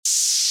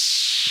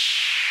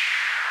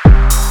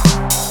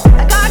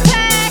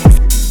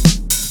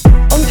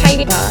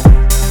Pod.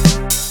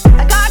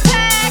 I got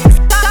text.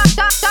 Got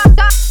text. I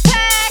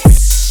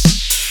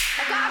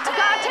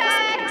got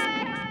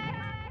text.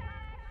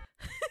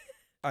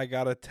 I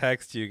gotta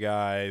text you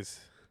guys.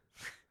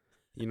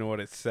 You know what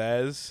it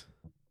says?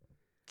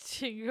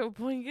 Chingo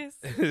Boingus.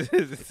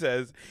 It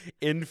says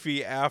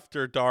Infi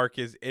After Dark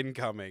is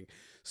incoming.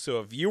 So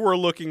if you were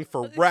looking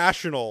for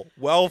rational,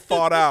 well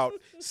thought out,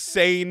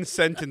 sane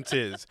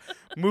sentences,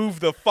 move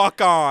the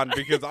fuck on,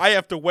 because I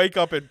have to wake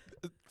up in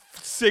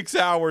 6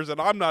 hours and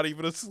I'm not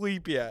even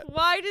asleep yet.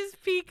 Why does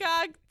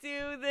Peacock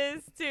do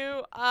this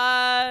to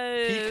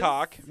us?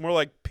 Peacock, more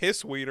like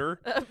piss wiener,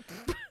 Why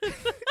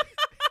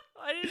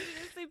did you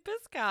just say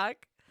Pisscock?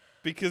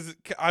 because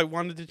I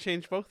wanted to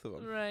change both of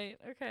them. Right,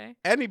 okay.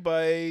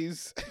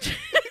 Anyways,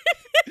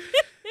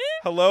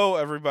 hello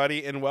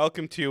everybody and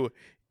welcome to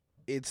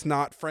It's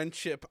Not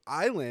Friendship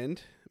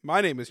Island.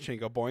 My name is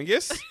Chingo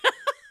Boingus.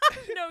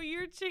 No,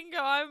 you're Chingo.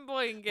 I'm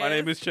Boingus. My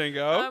name is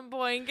Chingo. I'm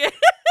Boingus.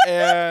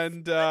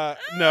 And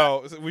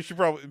no, we should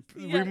probably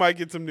Yeah. we might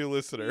get some new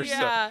listeners. So.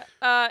 Yeah.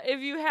 If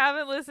you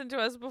haven't listened to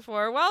us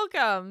before,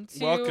 welcome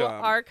to Welcome.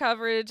 our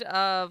coverage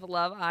of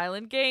Love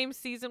Island Games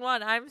Season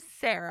 1. I'm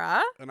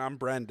Sarah. And I'm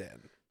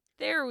Brendan.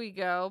 There we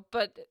go.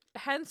 But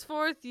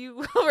henceforth, you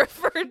will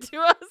refer to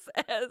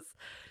us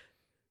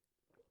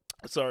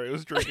Sorry, I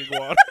was drinking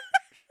water.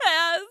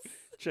 as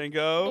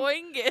Chingo.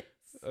 Boingus.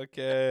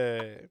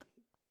 Okay.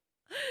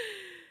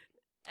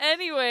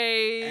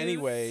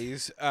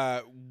 Anyways,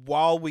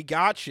 While we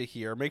got you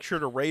here, make sure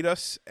to rate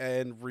us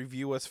and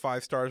review us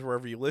 5 stars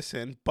wherever you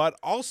listen. But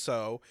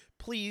also,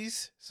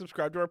 please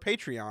subscribe to our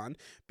Patreon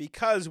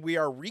because we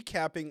are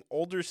recapping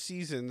older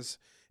seasons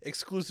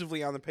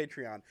exclusively on the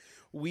Patreon.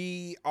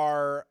 We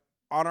are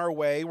on our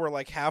way. We're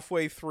like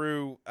halfway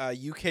through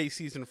UK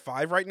season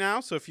 5 right now.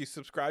 So if you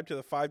subscribe to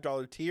the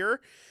 $5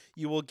 tier,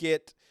 you will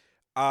get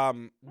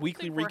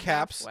weekly think we're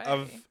recaps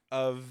halfway.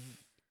 of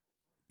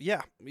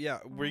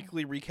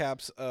weekly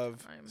recaps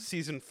of I'm-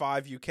 season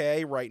 5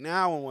 UK right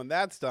now, and when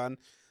that's done,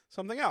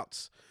 something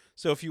else.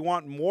 So if you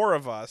want more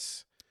of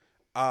us,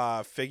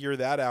 figure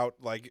that out,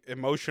 like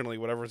emotionally,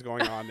 whatever's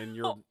going on in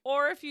your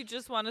or if you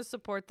just want to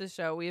support the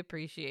show, we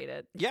appreciate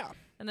it. yeah,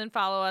 And then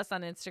follow us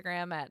on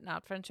Instagram at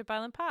Not Friendship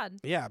Island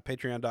Pod.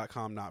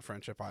 patreon.com, not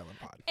Friendship Island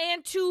Pod.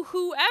 And to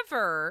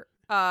whoever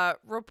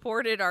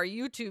reported our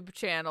YouTube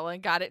channel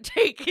and got it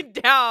taken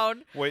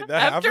down Wait,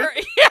 that after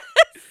happened? yes,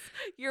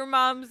 your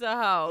mom's a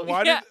hoe.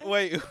 Why Yeah. did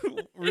wait?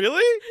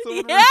 Really?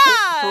 Someone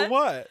Yeah. for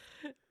what?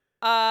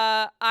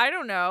 I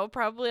don't know.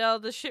 Probably all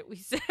the shit we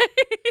say.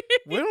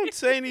 We don't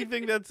say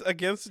anything that's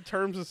against the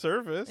terms of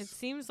service. It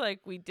seems like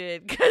we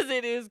did because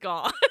it is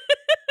gone.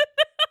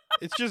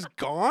 It's just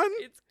gone.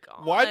 It's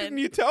gone. Why didn't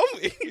you tell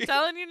me? I'm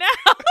telling you now.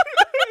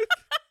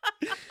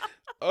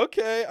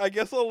 Okay, I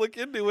guess I'll look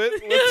into it.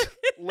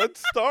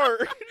 Let's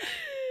start.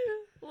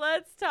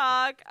 Let's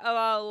talk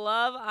about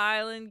Love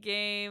Island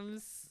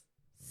Games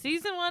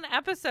Season 1,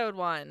 Episode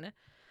 1.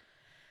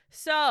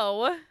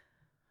 So,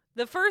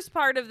 the first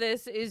part of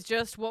this is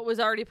just what was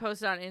already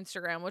posted on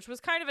Instagram, which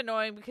was kind of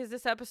annoying because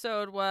this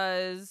episode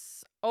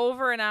was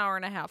over an hour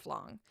and a half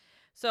long.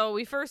 So,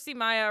 we first see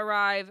Maya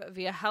arrive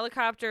via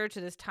helicopter to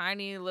this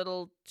tiny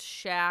little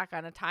shack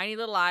on a tiny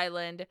little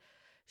island.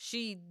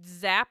 She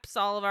zaps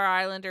all of our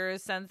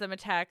islanders, sends them a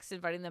text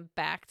inviting them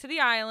back to the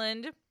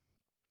island.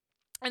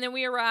 And then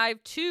we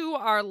arrive to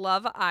our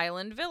Love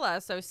Island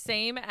villa. So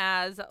same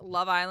as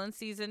Love Island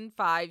Season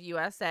 5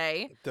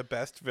 USA. The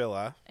best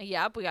villa.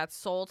 Yep, we got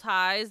soul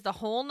ties, the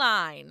whole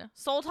 9.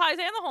 Soul ties and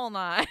the whole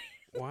 9.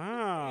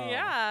 Wow.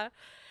 Yeah.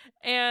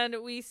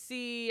 And we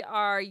see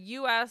our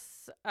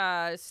U.S.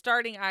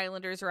 Starting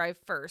Islanders arrive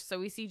first. So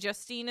we see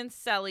Justine and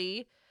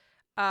Selly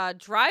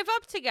drive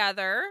up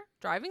together,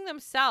 driving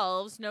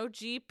themselves, no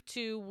Jeep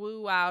to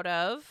woo out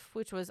of,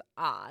 which was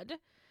odd.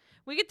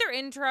 We get their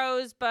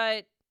intros,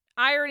 but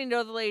I already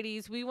know the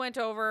ladies. We went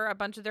over a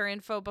bunch of their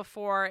info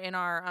before in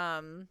our,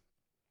 I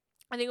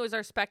think it was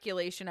our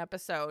speculation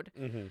episode.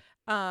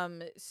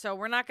 Mm-hmm. So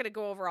we're not going to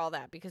go over all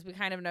that because we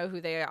kind of know who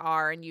they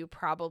are, and you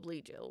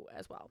probably do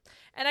as well.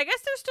 And I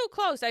guess they're still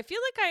close. I feel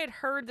like I had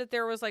heard that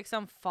there was like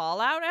some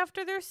fallout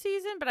after their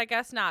season, but I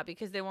guess not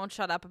because they won't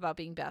shut up about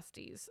being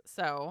besties.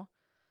 So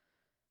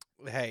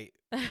Hey,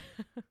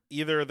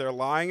 either they're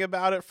lying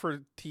about it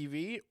for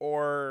TV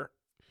or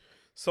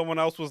someone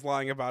else was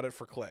lying about it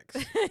for clicks.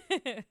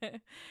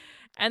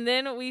 And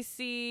then we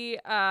see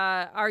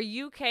our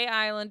UK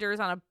Islanders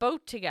on a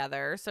boat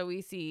together. So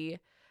we see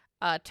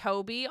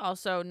Toby,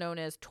 also known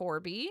as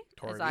Torby,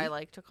 as I Torby.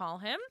 like to call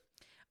him.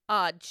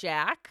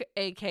 Jack,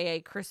 a.k.a.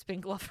 Crispin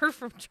Glover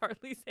from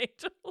Charlie's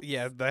Angels.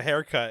 Yeah, the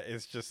haircut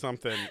is just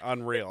something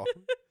unreal.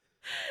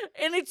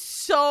 And it's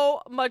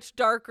so much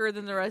darker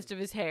than the rest of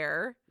his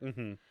hair.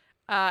 Mm-hmm.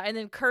 And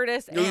then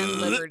Curtis and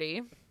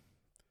Liberty.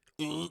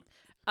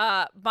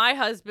 My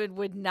husband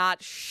would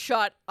not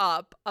shut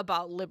up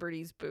about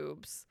Liberty's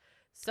boobs.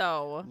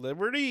 So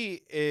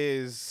Liberty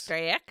is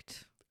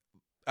stacked.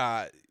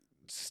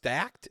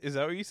 stacked. Is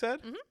that what you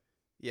said? Mhm.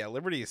 Yeah,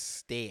 Liberty is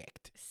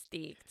stacked.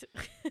 Steaked.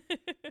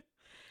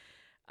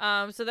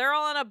 So they're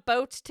all on a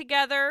boat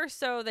together.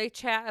 So they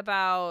chat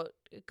about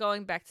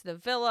going back to the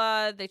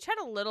villa. They chat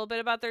a little bit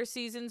about their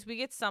seasons. We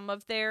get some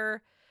of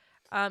their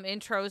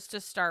intros to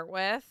start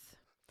with.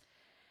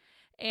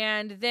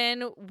 And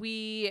then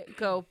we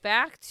go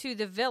back to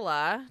the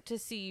villa to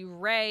see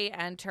Ray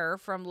enter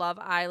from Love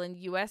Island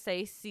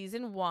USA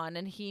Season 1,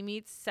 and he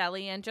meets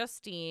Selly and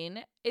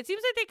Justine. It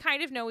seems like they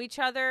kind of know each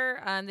other.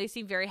 They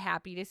seem very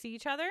happy to see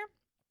each other.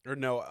 Or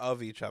know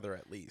of each other,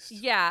 at least.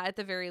 Yeah, at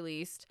the very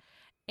least.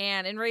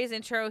 And in Ray's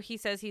intro, he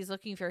says he's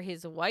looking for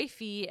his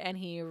wifey, and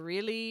he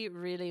really,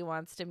 really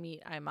wants to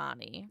meet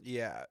Imani.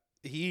 Yeah.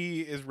 He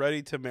is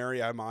ready to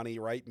marry Imani,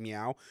 right?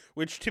 Meow.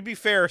 Which, to be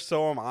fair,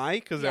 so am I,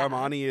 because Yeah.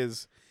 Imani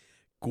is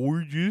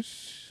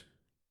gorgeous.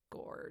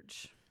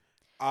 Gorge.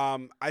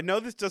 I know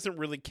this doesn't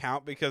really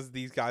count because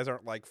these guys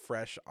aren't like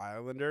fresh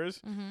Islanders,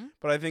 Mm-hmm.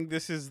 but I think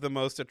this is the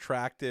most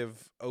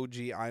attractive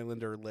OG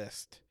Islander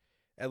list,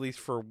 at least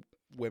for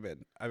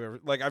women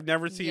I've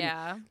never seen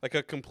Yeah. like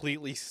a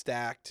completely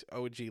stacked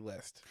OG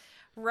list.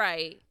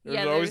 Right.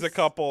 There's always a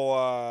couple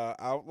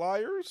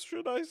outliers,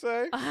 should I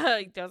say?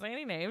 Don't say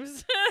any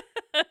names.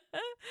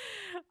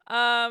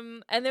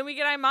 And then we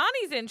get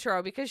Imani's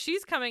intro because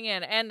she's coming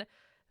in, and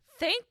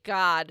thank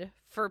God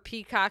for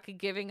Peacock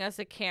giving us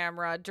a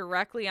camera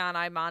directly on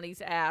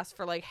Imani's ass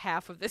for like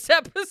half of this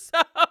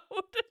episode.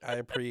 I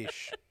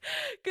appreciate.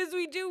 Because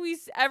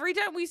every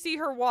time we see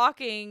her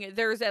walking,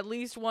 there's at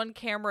least one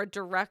camera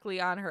directly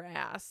on her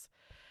ass.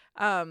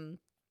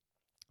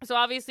 So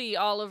obviously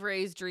all of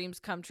Ray's dreams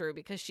come true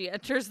because she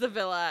enters the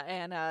villa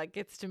and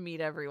gets to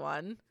meet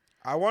everyone.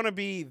 I want to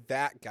be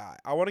that guy.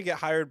 I want to get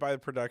hired by the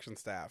production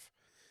staff.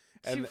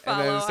 To And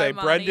follow then say,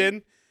 Imani.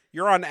 Brendan,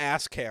 you're on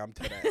ass cam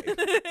today.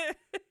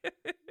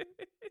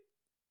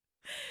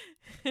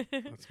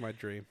 That's my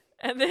dream.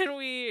 And then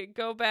we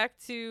go back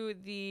to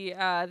the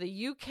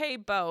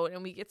UK boat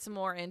and we get some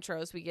more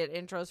intros. We get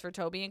intros for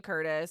Toby and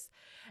Curtis.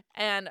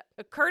 And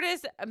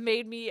Curtis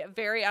made me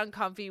very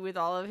uncomfy with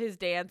all of his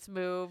dance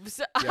moves.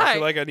 Yeah, I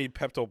feel like I need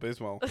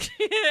Pepto-Bismol.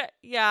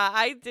 Yeah,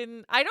 I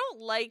don't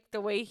like the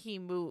way he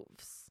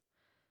moves.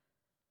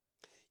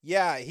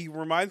 Yeah, he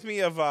reminds me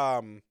of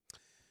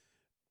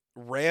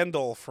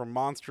Randall from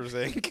Monsters,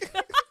 Inc.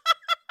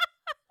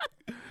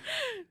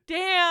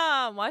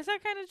 Damn, why is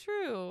that kind of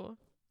true?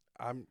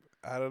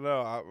 I don't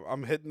know.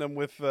 I'm hitting him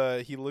with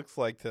he looks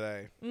like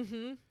today.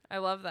 Mm-hmm. I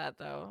love that,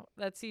 though.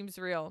 That seems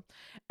real.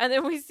 And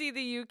then we see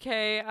the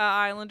UK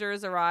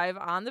Islanders arrive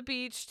on the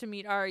beach to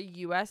meet our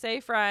USA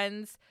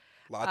friends.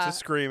 Lots of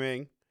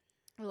screaming.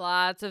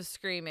 Lots of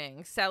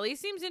screaming. Selly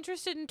seems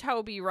interested in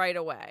Toby right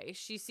away.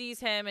 She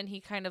sees him and he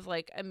kind of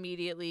like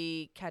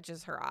immediately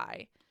catches her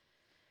eye.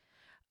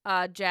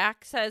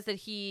 Jack says that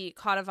he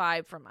caught a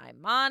vibe from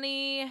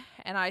Imani,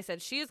 and I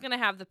said she is going to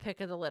have the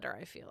pick of the litter,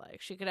 I feel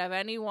like. She could have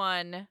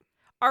anyone.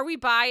 Are we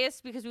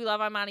biased because we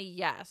love Imani?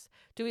 Yes.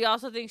 Do we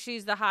also think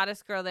she's the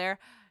hottest girl there?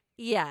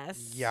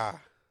 Yes. Yeah.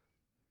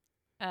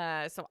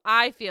 So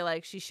I feel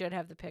like she should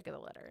have the pick of the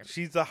litter.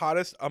 She's the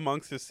hottest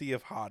amongst a sea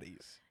of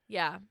hotties.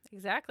 Yeah,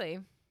 exactly.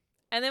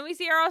 And then we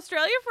see our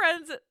Australia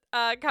friends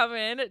come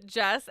in,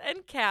 Jess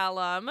and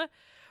Callum.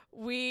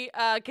 We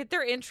get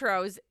their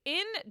intros.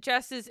 In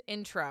Jess's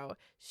intro,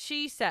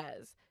 she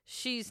says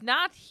she's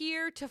not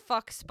here to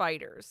fuck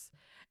spiders.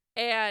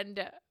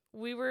 And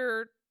we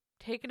were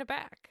taken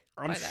aback.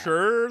 I'm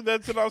sure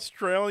that's an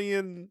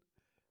Australian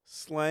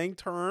slang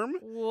term.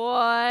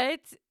 What?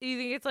 You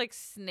think it's like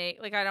snake?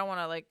 Like I don't want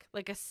to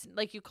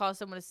like you call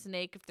someone a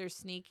snake if they're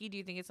sneaky. Do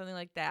you think it's something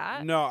like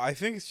that? No, I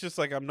think it's just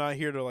like I'm not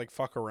here to like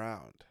fuck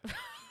around.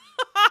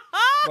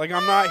 Like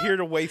I'm not here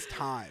to waste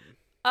time.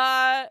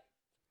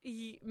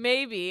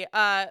 Maybe.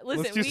 Listen,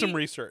 Let's do some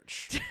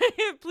research.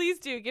 Please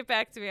do get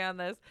back to me on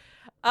this.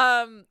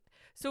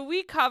 So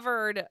we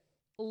covered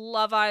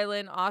Love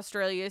Island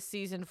Australia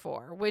season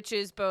 4, which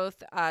is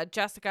both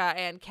Jessica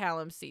and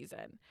Callum's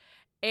season.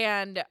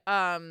 And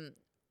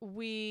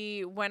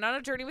we went on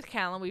a journey with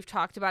Callum. We've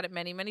talked about it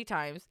many, many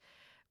times.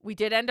 We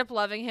did end up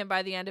loving him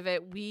by the end of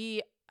it.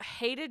 We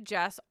hated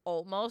Jess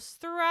almost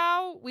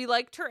throughout. We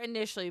liked her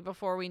initially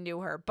before we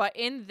knew her. But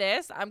in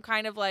this, I'm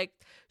kind of like,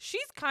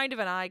 she's kind of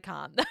an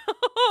icon.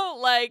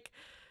 Like,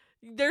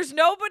 there's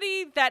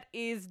nobody that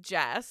is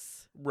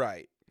Jess.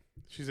 Right.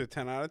 She's a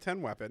 10 out of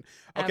 10 weapon.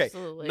 Okay,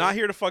 Absolutely. not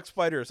here to fuck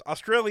spiders.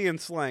 Australian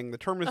slang. The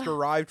term is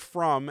derived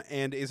from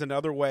and is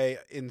another way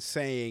in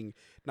saying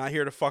not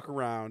here to fuck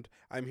around.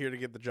 I'm here to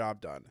get the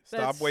job done. Stop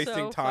That's wasting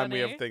so time.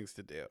 We funny. have things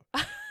to do.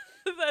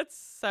 That's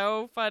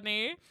so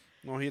funny.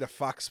 Not here to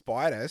fuck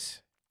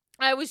spiders.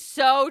 I was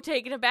so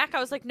taken aback. I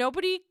was like,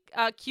 nobody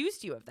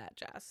accused you of that,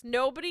 Jess.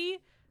 Nobody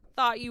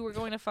thought you were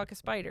going to fuck a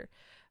spider.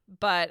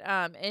 But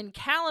in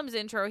Callum's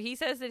intro, he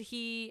says that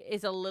he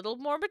is a little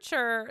more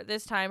mature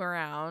this time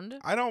around.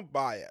 I don't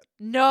buy it.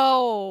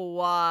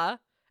 No,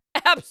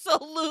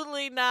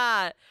 absolutely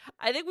not.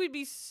 I think we'd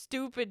be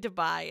stupid to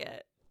buy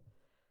it.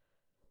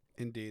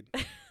 Indeed.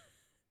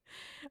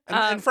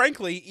 And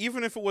frankly,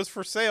 even if it was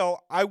for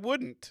sale, I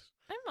wouldn't.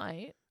 I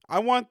might. I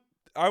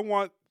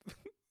want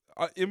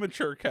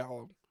immature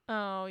Callum.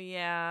 Oh,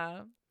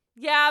 yeah.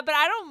 Yeah, but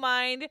I don't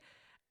mind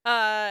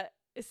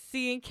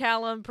seeing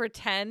Callum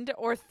pretend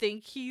or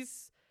think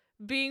he's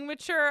being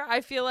mature.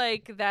 I feel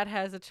like that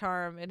has a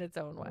charm in its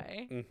own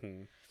way.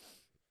 Mm-hmm.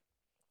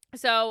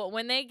 So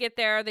when they get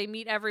there, they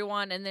meet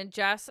everyone, and then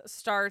Jess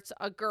starts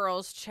a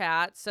girls'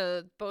 chat.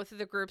 So both of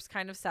the groups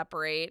kind of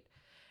separate.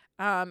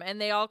 And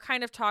they all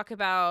kind of talk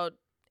about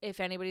if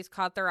anybody's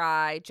caught their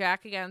eye.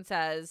 Jack again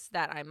says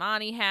that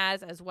Imani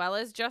has, as well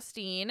as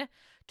Justine.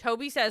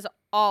 Toby says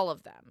all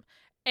of them.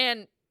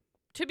 And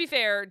to be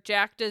fair,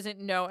 Jack doesn't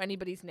know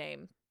anybody's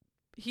name.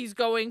 He's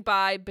going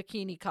by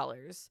bikini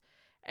colors.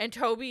 And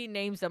Toby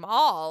names them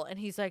all. And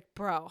he's like,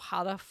 bro,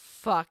 how the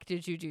fuck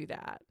did you do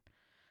that?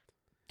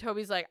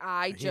 Toby's like,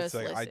 I just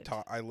listened.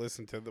 I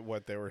listened to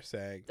what they were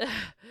saying.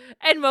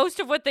 And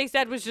most of what they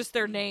said was just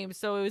their names.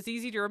 So it was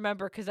easy to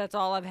remember because that's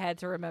all I've had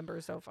to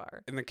remember so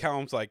far. And then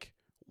Callum's like,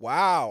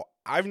 wow,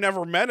 I've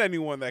never met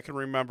anyone that can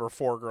remember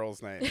 4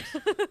 girls' names.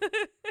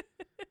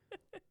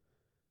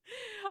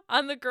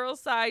 On the girls'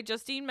 side,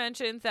 Justine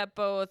mentions that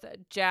both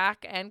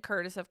Jack and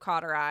Curtis have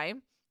caught her eye.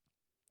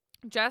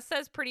 Jess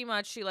says pretty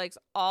much she likes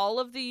all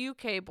of the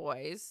UK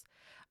boys.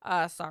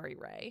 Sorry,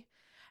 Ray.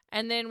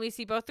 And then we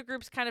see both the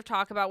groups kind of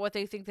talk about what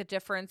they think the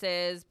difference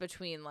is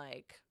between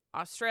like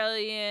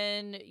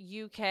Australian,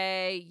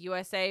 UK,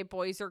 USA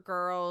boys or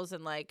girls,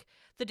 and like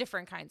the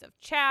different kinds of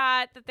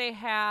chat that they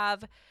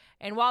have.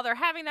 And while they're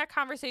having that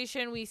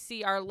conversation, we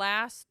see our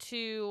last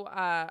 2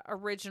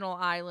 original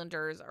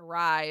Islanders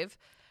arrive.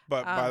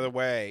 But by the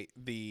way,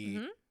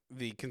 the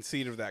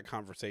conceit of that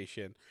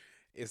conversation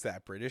is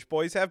that British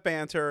boys have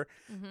banter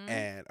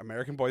and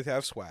American boys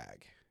have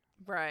swag.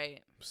 Right.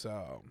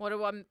 So what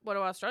do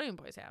Australian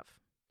boys have?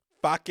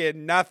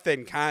 Fucking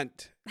nothing,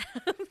 cunt.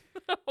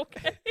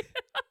 Okay.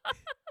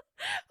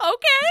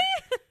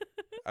 Okay.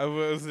 It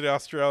was the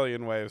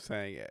Australian way of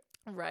saying it.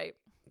 Right.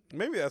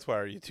 Maybe that's why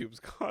our YouTube's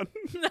gone.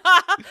 That's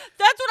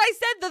what I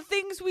said, the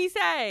things we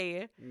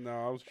say. No,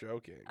 I was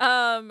joking.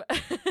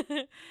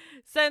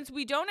 Since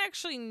we don't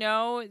actually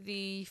know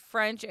the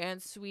French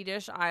and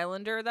Swedish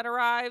Islander that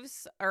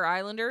arrives, or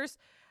Islanders,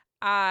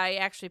 I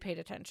actually paid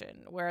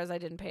attention, whereas I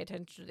didn't pay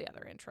attention to the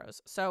other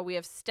intros. So we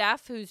have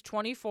Steph, who's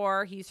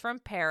 24. He's from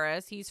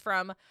Paris. He's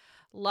from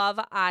Love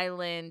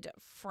Island,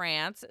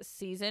 France,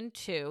 season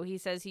 2. He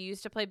says he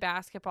used to play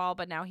basketball,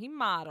 but now he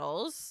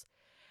models.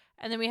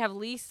 And then we have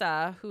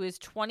Lisa, who is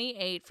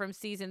 28 from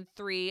season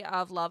 3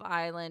 of Love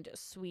Island,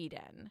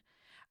 Sweden.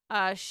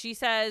 She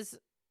says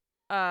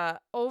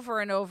over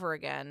and over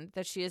again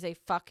that she is a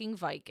fucking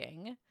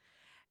Viking.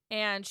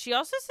 And she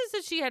also says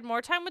that she had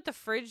more time with the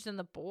fridge than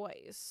the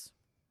boys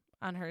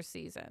on her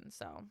season.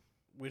 So,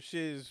 which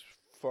is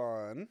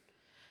fun.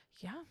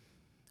 Yeah.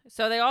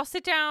 So they all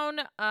sit down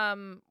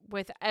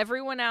with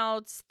everyone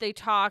else. They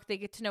talk. They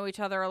get to know each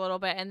other a little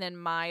bit. And then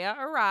Maya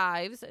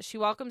arrives. She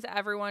welcomes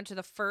everyone to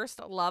the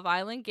first Love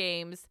Island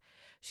games.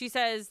 She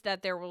says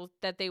that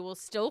they will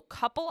still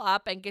couple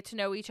up and get to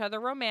know each other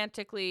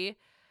romantically.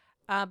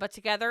 But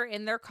together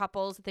in their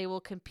couples, they will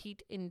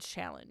compete in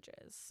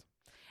challenges.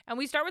 And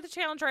we start with the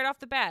challenge right off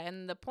the bat.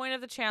 And the point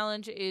of the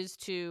challenge is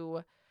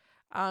to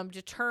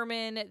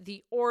determine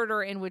the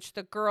order in which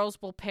the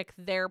girls will pick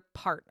their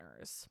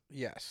partners.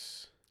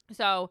 Yes.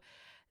 So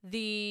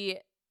the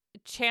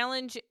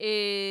challenge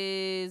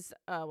is,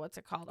 what's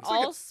it called? It's like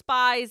All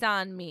Spies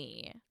on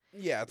Me.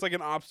 Yeah, it's like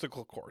an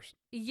obstacle course.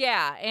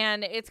 Yeah,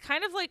 and it's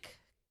kind of like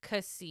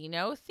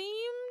casino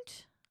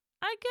themed,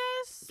 I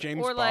guess.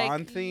 James or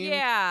Bond themed?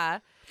 Yeah.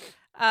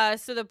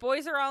 So the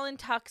boys are all in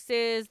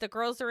tuxes. The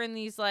girls are in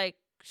these like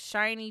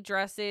shiny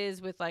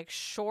dresses with like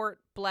short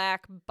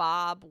black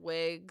bob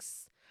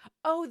wigs.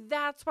 Oh,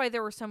 that's why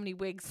there were so many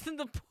wigs in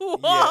the pool.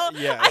 Yeah,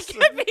 yes. I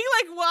kept being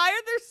like, why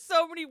are there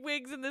so many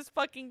wigs in this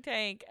fucking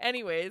tank?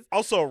 Anyways.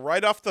 Also,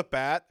 right off the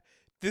bat,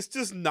 this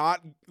does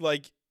not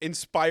like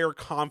inspire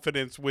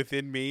confidence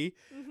within me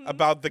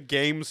about the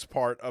games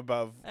part of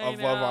Love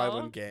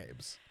Island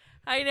games.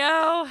 I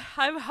know.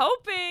 I'm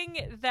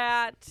hoping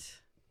that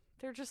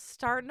they're just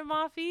starting them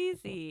off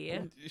easy.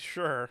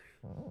 Sure.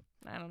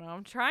 I don't know.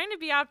 I'm trying to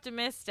be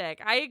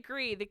optimistic. I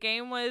agree.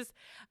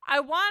 I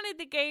wanted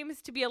the games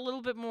to be a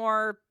little bit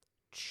more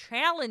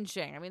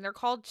challenging. I mean, they're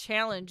called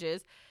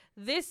challenges.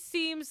 This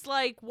seems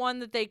like one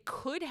that they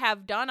could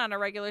have done on a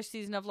regular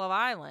season of Love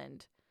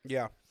Island.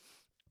 Yeah.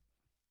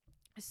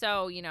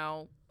 So,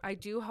 I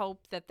do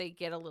hope that they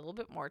get a little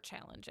bit more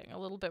challenging, a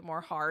little bit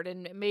more hard,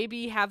 and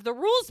maybe have the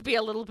rules be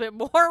a little bit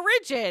more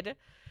rigid.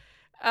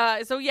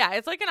 So yeah,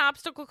 it's like an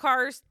obstacle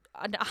course.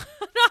 An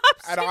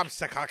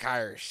obstacle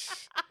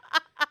course.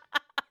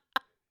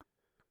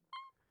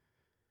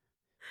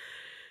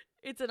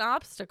 It's an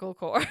obstacle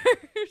course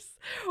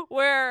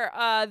where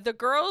the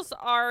girls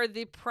are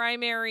the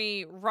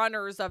primary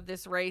runners of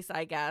this race,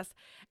 I guess.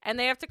 And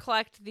they have to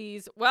collect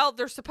these. Well,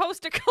 they're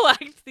supposed to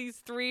collect these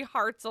 3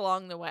 hearts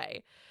along the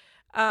way.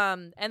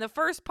 And the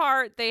first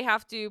part, they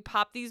have to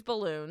pop these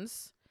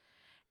balloons.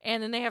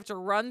 And then they have to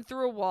run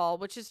through a wall,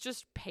 which is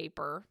just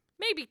paper.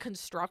 maybe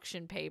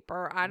construction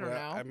paper. I don't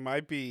know. It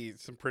might be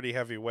some pretty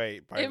heavy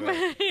weight by It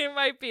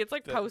might be. It's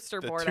like the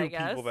poster board, two I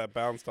guess. people that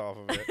bounced off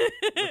of it,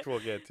 which we'll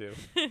get to.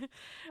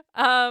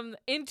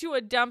 Into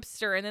a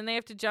dumpster, and then they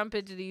have to jump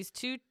into these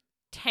 2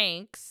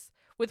 tanks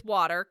with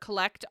water,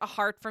 collect a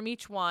heart from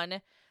each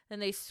one. Then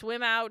they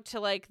swim out to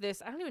like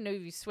this. I don't even know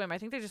if you swim. I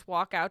think they just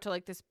walk out to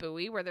like this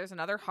buoy where there's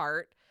another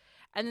heart.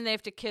 And then they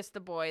have to kiss the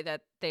boy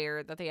that they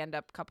end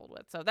up coupled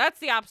with. So that's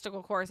the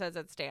obstacle course as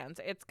it stands.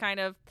 It's a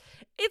little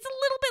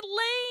bit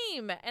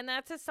lame. And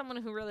that's as someone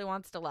who really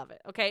wants to love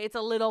it. Okay, it's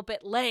a little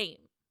bit lame.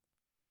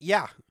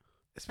 Yeah,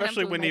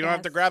 especially doing when my you don't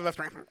have to best. grab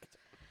the.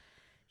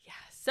 Yeah,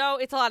 so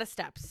it's a lot of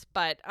steps,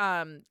 but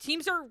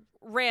teams are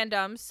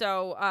random.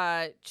 So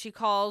she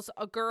calls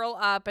a girl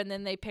up, and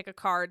then they pick a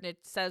card, and it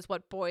says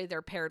what boy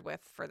they're paired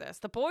with for this.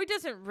 The boy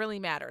doesn't really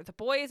matter. The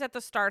boy is at the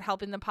start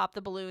helping them pop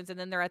the balloons, and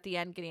then they're at the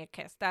end getting a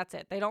kiss. That's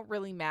it. They don't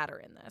really matter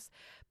in this.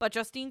 But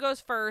Justine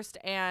goes first,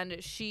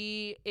 and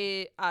she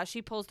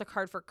pulls the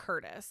card for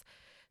Curtis.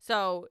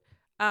 So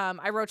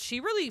I wrote, she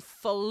really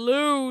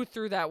flew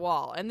through that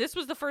wall, and this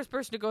was the first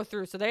person to go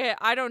through. So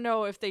I don't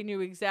know if they knew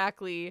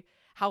exactly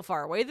how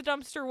far away the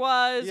dumpster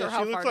was or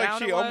how she far looks like down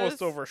she it was.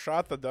 almost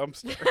overshot the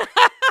dumpster.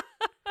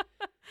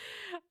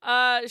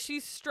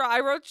 I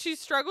wrote she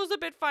struggles a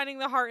bit finding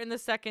the heart in the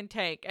second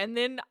tank, and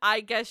then I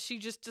guess she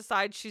just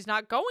decides she's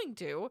not going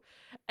to,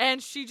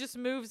 and she just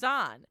moves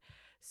on.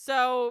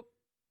 So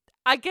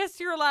I guess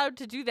you're allowed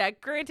to do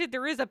that. Granted,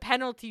 there is a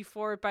penalty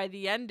for it by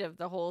the end of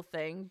the whole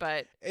thing,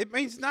 but It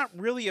means not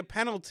really a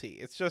penalty.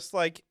 It's just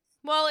like,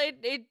 well,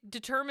 it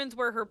determines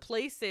where her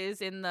place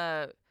is in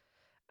the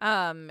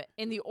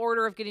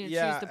order of getting to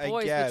Yeah, choose the I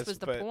boys, guess, which was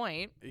the but-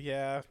 point.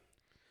 yeah,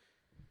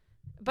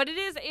 But it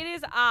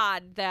is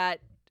odd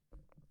that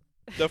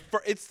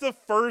it's the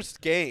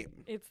first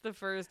game. it's the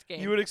first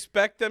game. You would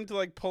expect them to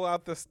like pull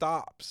out the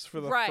stops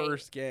for the Right.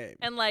 first game.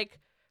 and like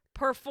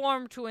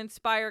perform to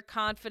inspire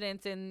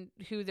confidence in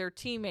who their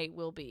teammate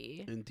will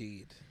be.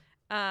 Indeed.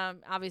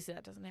 Obviously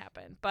that doesn't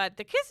happen. But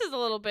the kiss is a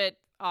little bit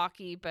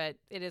awky, but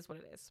it is what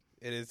it is.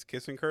 It is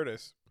kissing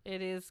Curtis.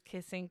 It is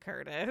kissing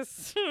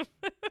Curtis.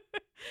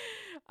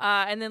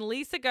 And then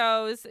Lisa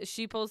goes.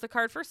 She pulls the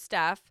card for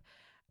Steph.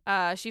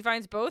 She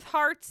finds both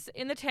hearts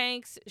in the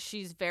tanks.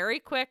 She's very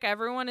quick.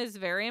 Everyone is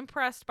very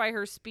impressed by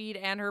her speed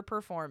and her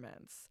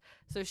performance.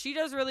 So she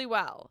does really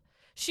well.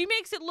 She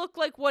makes it look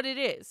like what it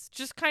is.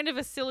 Just kind of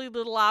a silly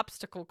little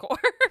obstacle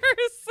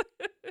course.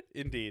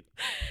 Indeed.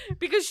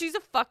 Because she's a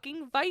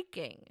fucking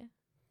Viking.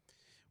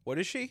 What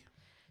is she?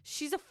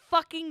 She's a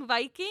fucking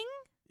Viking?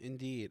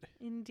 Indeed.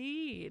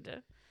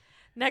 Indeed.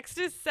 Next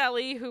is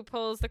Selly, who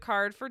pulls the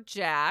card for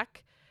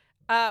Jack.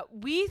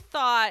 We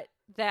thought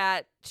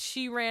that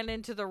she ran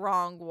into the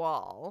wrong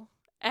wall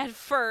at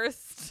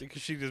first.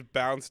 Because she just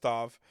bounced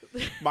off.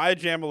 Maya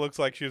Jama looks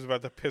like she was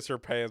about to piss her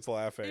pants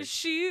laughing.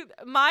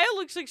 Maya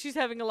looks like she's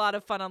having a lot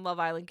of fun on Love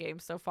Island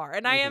games so far,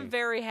 and I am Mhm.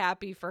 very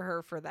happy for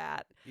her for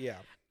that. Yeah.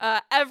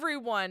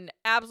 Everyone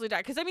absolutely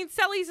died. Because, I mean,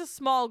 Selly's a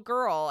small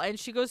girl, and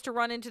she goes to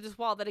run into this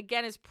wall that,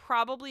 again, is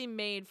probably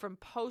made from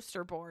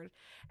poster board,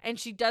 and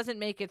she doesn't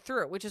make it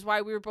through, which is why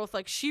we were both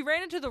like, she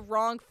ran into the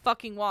wrong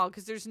fucking wall,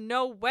 because there's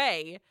no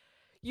way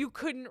you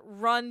couldn't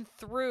run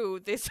through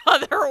this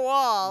other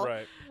wall.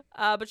 Right.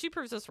 But she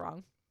proves us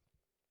wrong.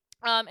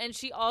 And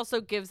she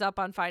also gives up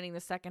on finding the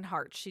second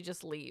heart. She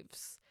just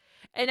leaves.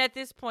 And at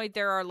this point,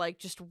 there are like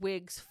just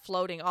wigs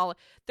floating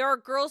there are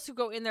girls who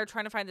go in there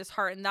trying to find this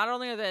heart, and not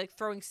only are they like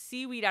throwing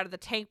seaweed out of the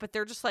tank, but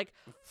they're just like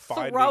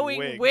Finding throwing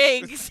wigs.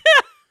 wigs.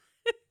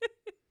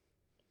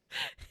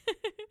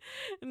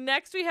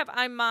 Next, we have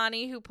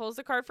Imani, who pulls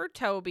the card for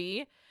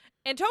Toby.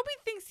 And Toby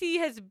thinks he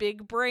has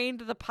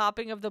big-brained the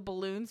popping of the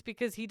balloons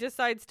because he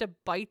decides to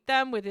bite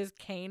them with his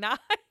canines.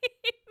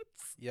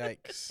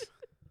 Yikes.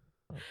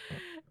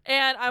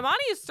 And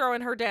Imani is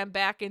throwing her damn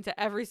back into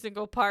every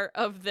single part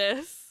of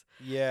this.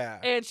 Yeah.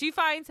 And she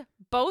finds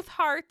both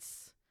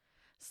hearts,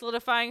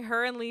 solidifying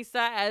her and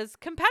Lisa as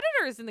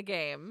competitors in the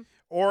game.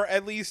 Or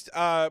at least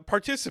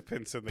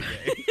participants in the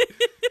game.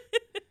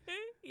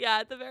 Yeah,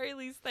 at the very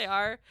least, they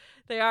are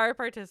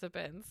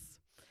participants.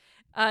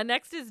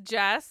 Next is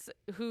Jess,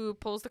 who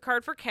pulls the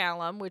card for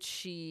Callum, which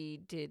she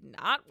did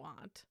not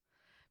want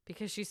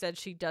because she said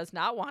she does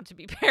not want to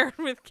be paired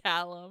with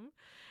Callum.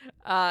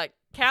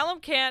 Callum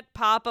can't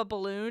pop a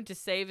balloon to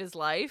save his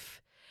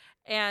life.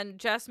 And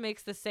Jess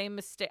makes the same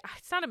mistake.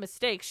 It's not a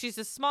mistake. She's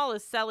as small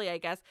as Selly, I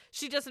guess.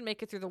 She doesn't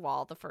make it through the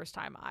wall the first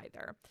time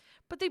either.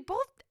 But they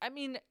both, I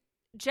mean,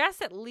 Jess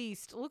at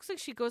least looks like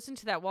she goes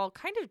into that wall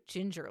kind of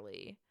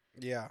gingerly.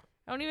 Yeah.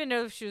 I don't even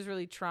know if she was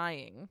really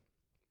trying.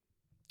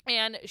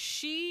 And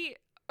she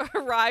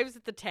arrives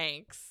at the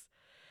tanks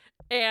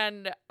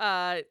and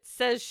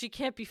says she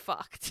can't be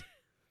fucked.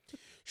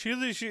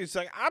 She's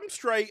like, I'm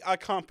straight, I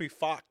can't be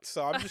fucked,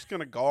 so I'm just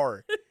gonna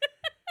guard.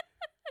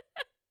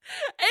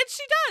 And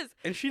she does.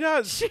 And she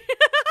does.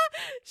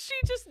 She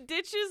just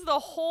ditches the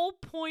whole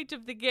point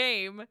of the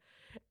game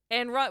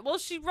and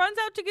she runs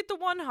out to get the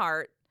one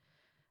heart.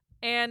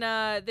 And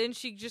then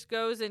she just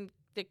goes, and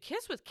the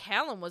kiss with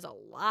Callum was a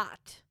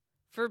lot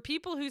For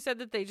people who said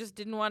that they just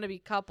didn't want to be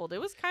coupled,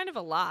 it was kind of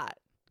a lot.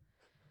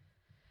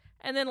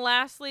 And then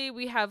lastly,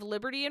 we have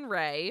Liberty and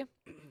Ray.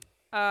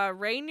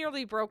 Ray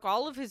nearly broke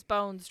all of his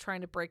bones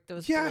trying to break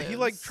those balloons. he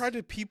like tried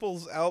to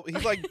people's elbow.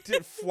 He like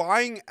did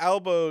flying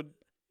elbowed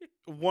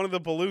one of the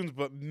balloons,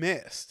 but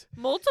missed.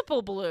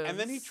 Multiple balloons. And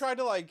then he tried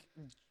to like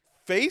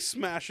face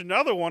smash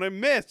another one and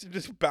missed. And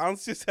just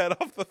bounced his head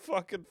off the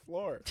fucking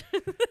floor.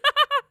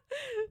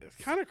 It's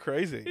kind of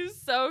crazy.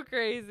 It's so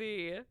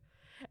crazy.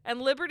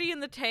 And Liberty in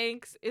the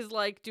tanks is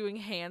like doing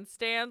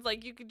handstands.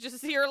 Like you could just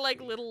see her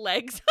like little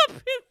legs up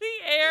in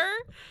the air.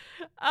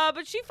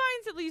 But she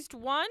finds at least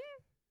one.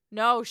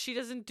 No, she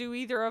doesn't do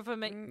either of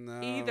them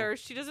either.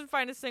 She doesn't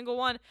find a single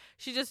one.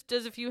 She just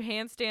does a few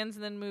handstands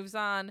and then moves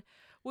on,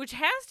 which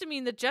has to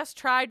mean that Jess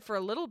tried for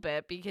a little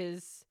bit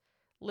because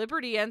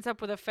Liberty ends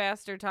up with a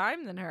faster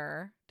time than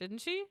her, didn't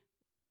she?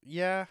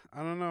 Yeah,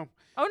 I don't know.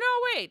 Oh,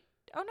 no, wait.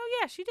 Oh, no,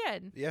 yeah, she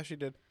did. Yeah, she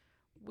did.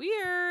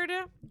 Weird.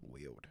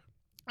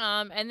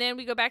 And then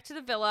we go back to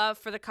the villa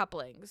for the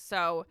couplings.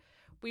 So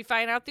we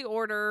find out the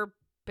order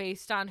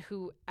based on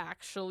who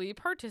actually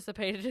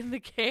participated in the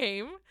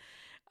game.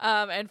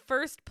 And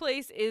first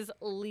place is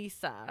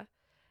Lisa.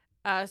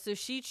 So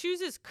she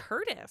chooses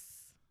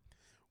Curtis.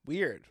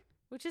 Weird.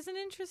 Which is an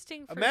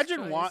interesting first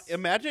Imagine choice.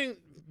 imagine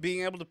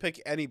being able to pick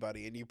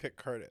anybody and you pick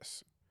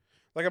Curtis.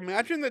 Like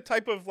imagine the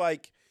type of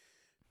like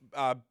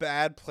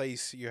bad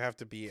place you have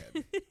to be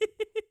in.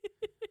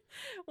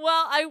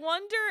 Well, I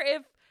wonder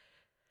if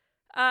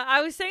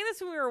I was saying this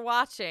when we were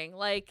watching,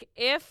 like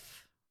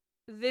if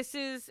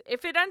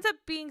it ends up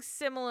being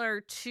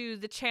similar to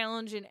the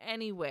challenge in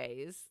any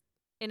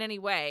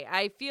way,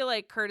 I feel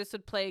like Curtis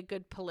would play a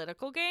good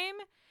political game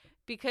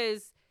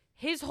because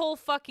his whole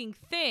fucking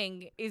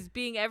thing is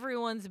being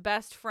everyone's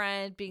best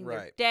friend, being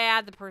their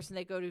dad, the person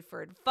they go to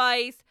for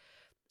advice.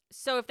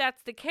 So if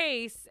that's the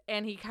case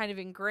and he kind of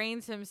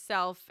ingrains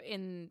himself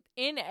in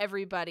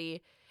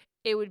everybody,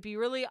 it would be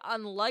really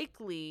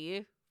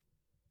unlikely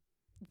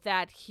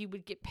that he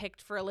would get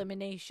picked for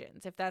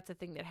eliminations if that's a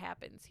thing that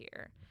happens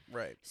here.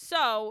 Right.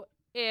 So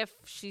if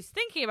she's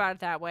thinking about it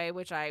that way,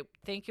 which I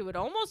think it would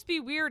almost be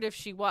weird if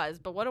she was,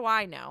 but what do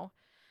I know?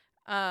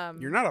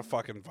 You're not a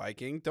fucking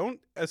Viking. Don't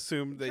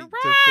assume that You're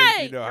to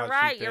think you know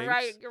how she You're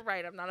thinks. You're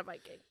right. I'm not a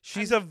Viking.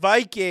 She's a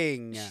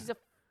Viking. She's a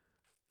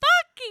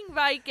fucking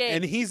Viking.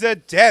 And he's a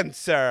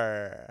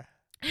dancer.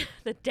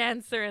 The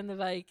dancer and the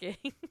Viking.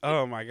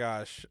 Oh my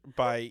gosh.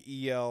 By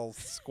E.L.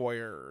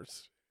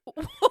 Squares.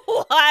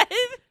 What?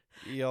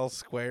 E.L.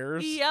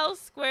 Squares? E.L.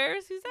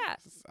 Squares? Who's that?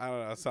 I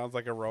don't know. Sounds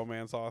like a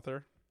romance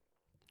author.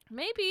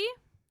 Maybe.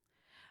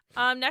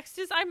 Next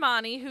is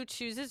Imani, who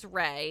chooses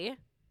Ray,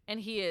 and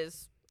he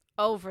is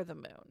over the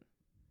moon.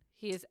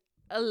 He is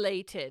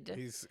elated.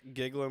 He's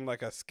giggling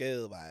like a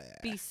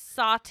scale-bag.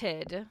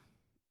 Besotted.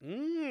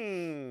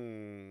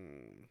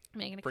 Making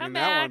a Bring comeback.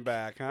 that one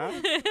back, huh?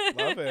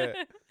 Love it.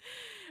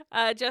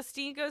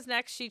 Justine goes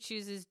next. She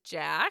chooses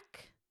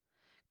Jack.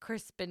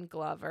 Crispin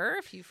Glover,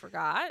 if you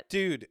forgot.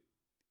 Dude,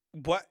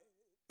 what?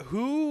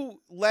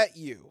 Who let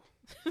you?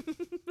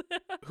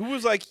 Who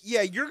was like,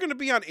 yeah, you're going to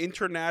be on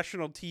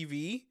international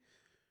TV?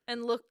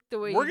 And look the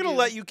way We're going to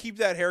let you keep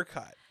that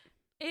haircut.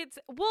 It's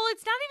not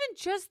even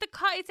just the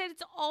cut. It's that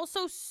it's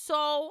also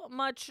so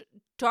much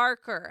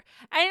darker.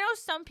 I know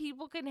some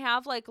people can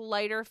have like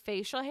lighter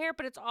facial hair,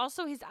 but it's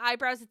also his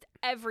eyebrows. It's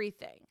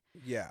everything.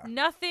 Yeah.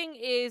 Nothing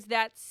is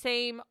that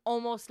same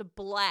almost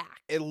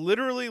black. It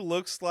literally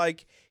looks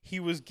like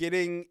he was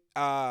getting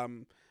a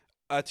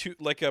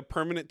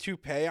permanent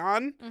toupee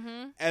on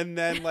and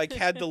then like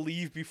had to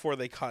leave before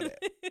they cut it.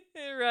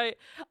 Right.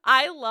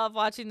 I love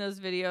watching those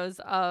videos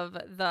of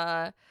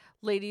the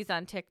ladies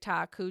on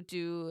TikTok who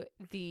do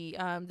the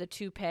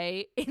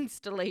toupee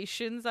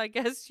installations, I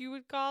guess you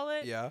would call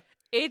it. Yeah.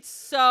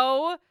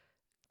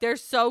 They're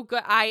so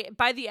good.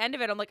 By the end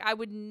of it, I'm like, I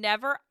would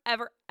never,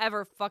 ever,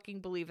 ever fucking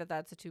believe that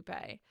that's a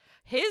toupee.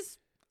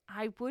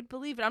 I would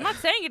believe it. I'm not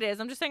saying it is.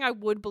 I'm just saying I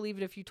would believe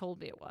it if you told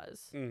me it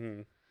was.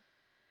 Mm-hmm.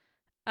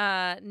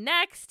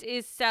 Next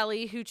is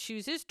Sally, who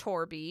chooses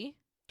Torby.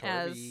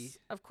 As,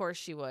 of course,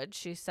 she would.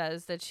 She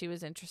says that she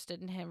was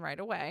interested in him right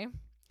away.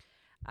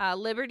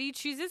 Liberty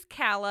chooses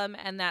Callum,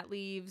 and that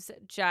leaves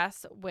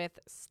Jess with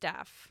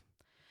Steph.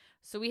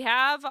 So we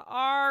have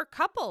our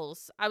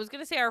couples. I was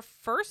going to say our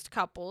first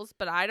couples,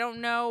 but I don't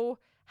know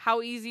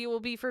how easy it will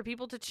be for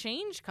people to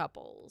change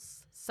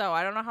couples. So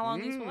I don't know how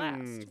long these will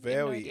last.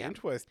 Very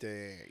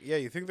interesting. Yeah,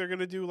 you think they're going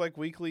to do like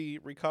weekly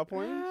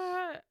recoupling?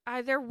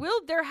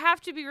 There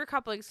have to be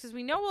recouplings because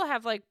we know we'll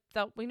have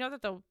we know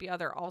that there'll be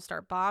other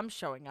All-Star bombs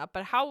showing up,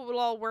 but how it will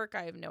all work,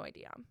 I have no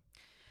idea.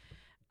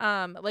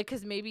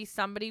 Because maybe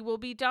somebody will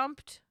be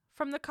dumped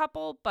from the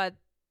couple, but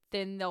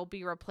then they'll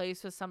be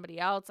replaced with somebody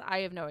else.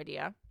 I have no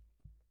idea.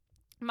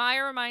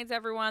 Maya reminds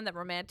everyone that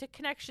romantic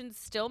connections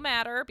still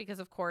matter because,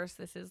 of course,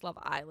 this is Love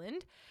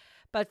Island.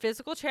 But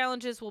physical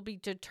challenges will be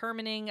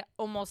determining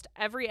almost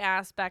every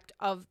aspect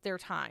of their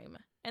time.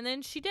 And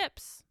then she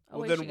dips.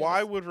 Well, then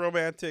why would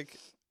romantic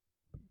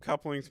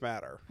couplings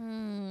matter?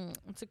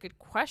 That's a good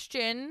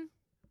question.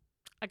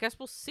 I guess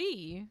we'll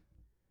see.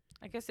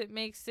 I guess it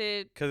makes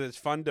it Because it's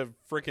fun to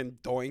freaking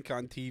doink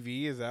on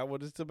TV. Is that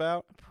what it's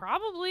about?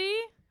 probably.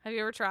 Have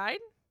you ever tried?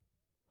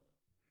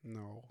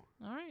 No.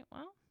 All right,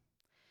 well.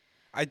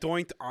 I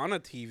doinked on a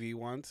TV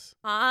once.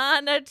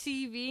 On a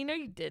TV? No,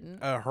 you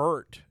didn't. It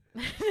hurt.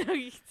 No,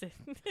 you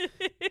didn't.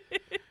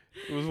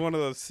 It was one of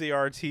those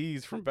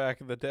CRTs from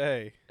back in the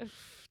day.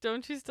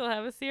 Don't you still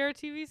have a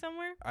CRTV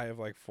somewhere? I have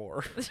like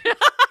 4.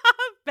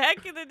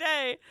 Back in the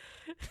day.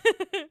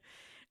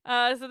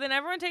 So then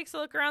everyone takes a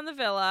look around the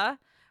villa.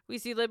 We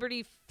see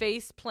Liberty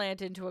face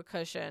plant into a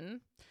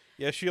cushion.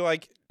 Yeah, she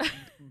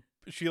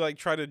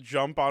tried to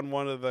jump on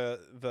one of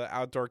the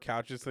outdoor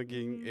couches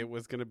thinking it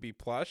was gonna be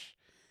plush.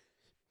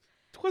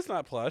 It was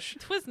not plush.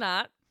 Twas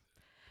not.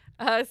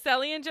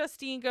 Sally and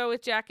Justine go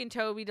with Jack and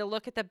Toby to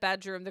look at the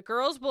bedroom. The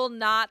girls will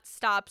not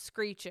stop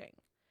screeching.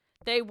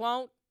 They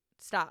won't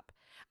stop.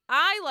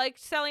 I liked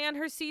Sally on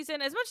her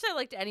season as much as I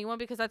liked anyone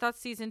because I thought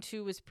season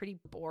 2 was pretty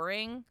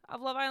boring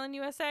of Love Island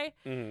USA.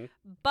 Mm-hmm.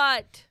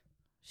 But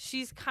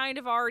she's kind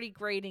of already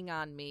grating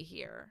on me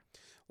here.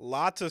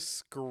 Lots of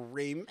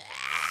scream.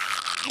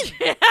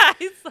 Yeah,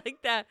 it's like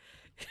that.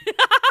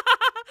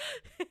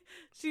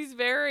 She's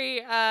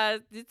very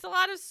it's a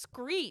lot of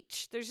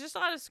screech. There's just a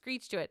lot of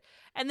screech to it.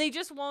 And they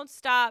just won't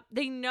stop.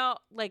 They know,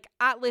 like,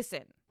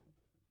 listen.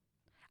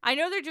 I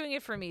know they're doing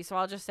it for me, so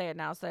I'll just say it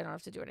now so I don't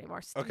have to do it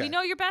anymore. Okay. We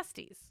know you're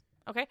besties.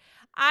 Okay?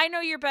 I know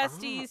you're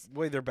besties.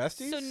 Wait, they're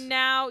besties? So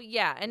now,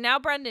 yeah, and now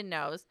Brendan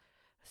knows.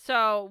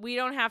 So we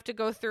don't have to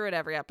go through it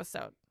every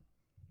episode.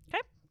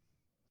 Okay?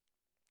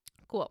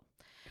 Cool.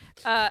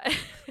 I'll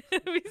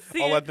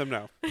let them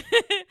know.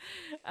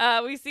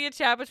 We see a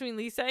chat between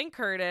Lisa and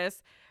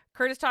Curtis.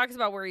 Curtis talks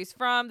about where he's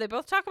from. They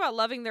both talk about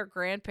loving their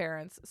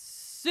grandparents.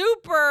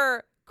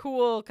 Super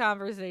cool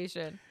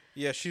conversation.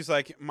 Yeah, she's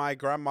like, my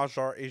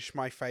grandmother is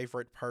my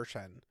favorite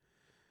person.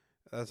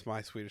 That's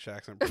my Swedish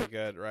accent. Pretty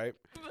good, right?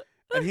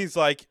 And he's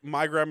like,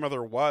 my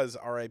grandmother was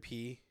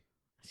R.I.P.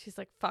 She's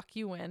like, fuck,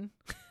 you win.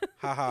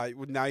 Haha,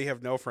 now you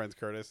have no friends,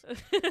 Curtis.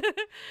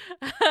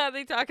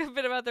 They talk a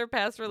bit about their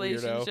past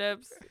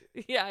relationships.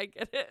 Yeah, I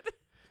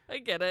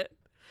get it.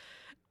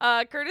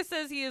 Curtis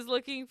says he is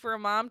looking for a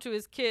mom to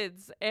his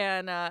kids,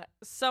 and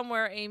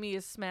somewhere Amy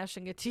is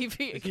smashing a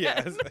TV again.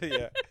 Yes,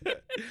 yeah.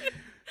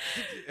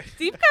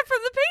 Deep cut from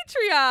the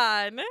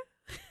Patreon.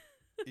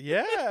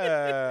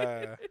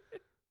 Yeah.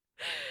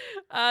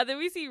 Then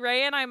we see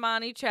Ray and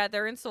Imani chat.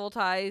 They're in soul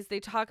ties. They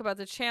talk about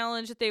the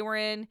challenge that they were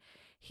in.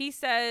 He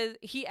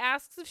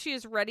asks if she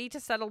is ready to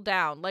settle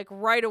down, like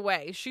right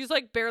away. She's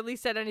like barely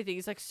said anything.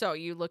 He's like, so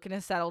you looking to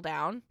settle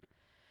down?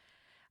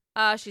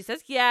 She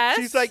says yes.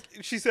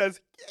 She says,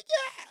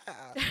 yeah.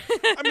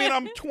 I mean,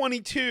 I'm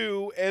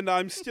 22 and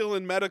I'm still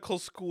in medical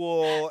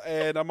school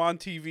and I'm on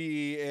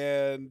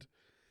TV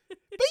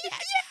but yeah,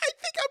 I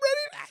think I'm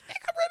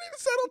ready to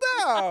settle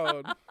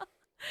down.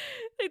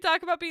 They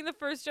talk about being the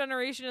first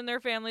generation in their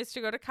families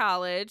to go to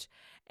college.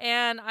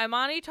 And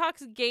Imani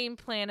talks game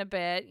plan a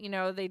bit. You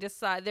know,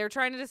 they're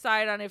trying to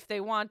decide on if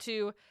they want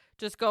to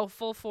just go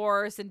full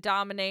force and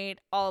dominate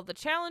all of the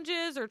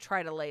challenges or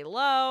try to lay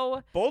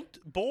low.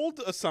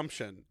 Bold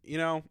assumption, you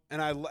know,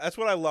 and that's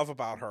what I love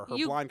about her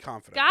blind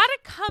confidence. Gotta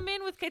come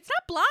in with, it's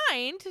not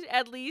blind,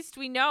 at least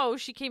we know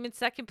she came in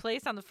second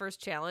place on the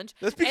first challenge.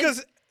 That's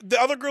because the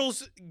other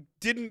girls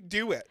didn't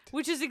do it.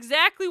 Which is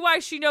exactly why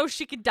she knows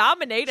she can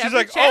dominate She's every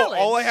like, challenge.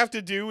 oh, all I have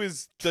to do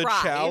is the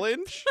Try.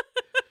 challenge?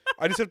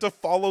 I just have to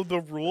follow the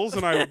rules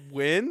and I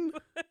win?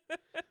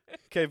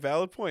 Okay,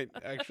 valid point,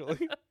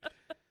 actually.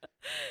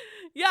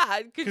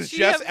 Yeah, because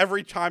Jess,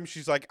 every time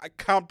she's like, I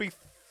can't be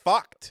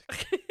fucked.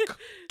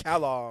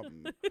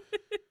 Callum.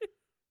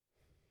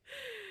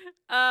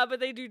 But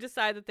they do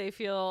decide that they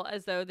feel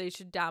as though they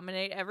should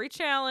dominate every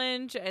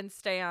challenge and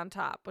stay on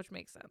top, which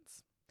makes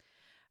sense.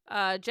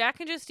 Jack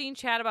and Justine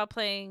chat about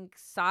playing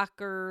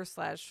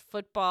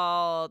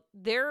soccer/football.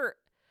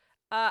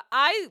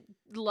 I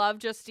love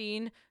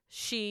Justine.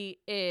 She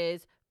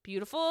is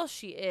beautiful.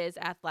 She is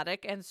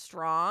athletic and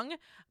strong.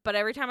 But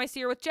every time I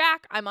see her with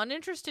Jack, I'm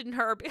uninterested in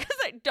her because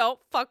I don't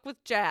fuck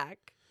with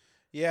Jack.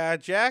 Yeah,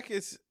 Jack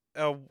is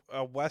a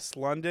West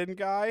London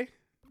guy.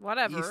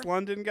 Whatever. East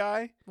London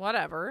guy.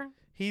 Whatever.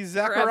 He's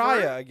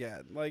Zachariah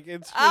again. Like,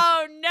 it's just,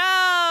 oh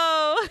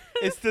no.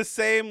 It's the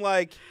same,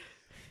 like,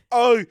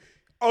 oh,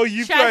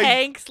 you Chet play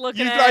Hanks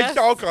looking you ass. play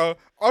soccer.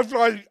 I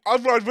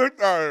play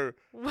football.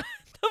 What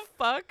the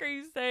fuck are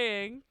you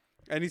saying?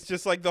 And he's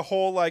just like the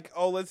whole like,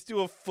 oh, let's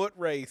do a foot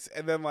race,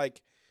 and then like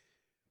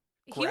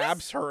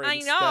grabs her I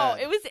instead. know.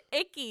 It was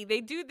icky. They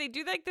do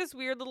like this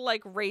weird little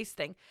like race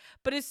thing.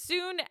 But as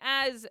soon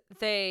as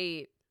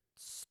they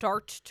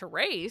start to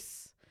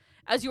race,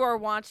 as you are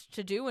wont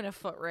to do in a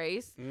foot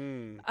race,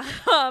 he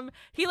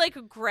like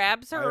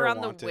grabs her around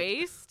the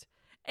waist.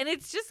 And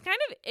it's just kind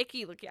of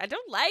icky looking. I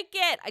don't like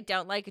it. I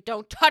don't like it.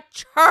 Don't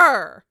touch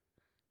her.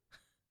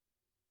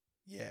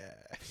 Yeah.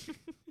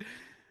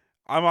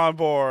 I'm on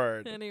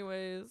board.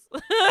 Anyways.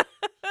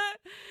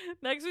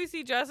 Next we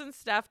see Jess and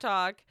Steph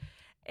talk.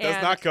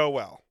 Does not go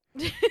well.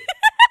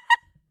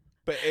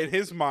 But in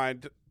his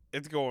mind,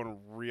 it's going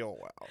real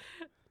well.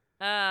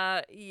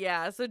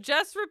 Yeah. So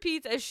Jess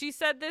repeats, as she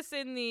said this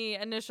in the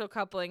initial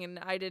coupling, and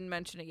I didn't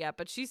mention it yet,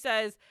 but she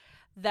says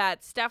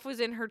that Steph was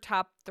in her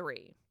top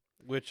 3.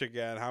 Which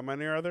again, how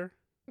many are there?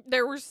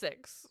 There were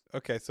 6.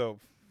 Okay, so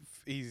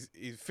he's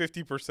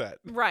 50%,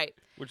 Right.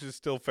 which is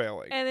still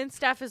failing. And then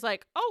Steph is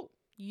like, oh,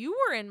 you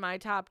were in my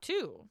top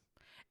 2.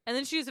 And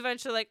then she's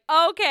eventually like,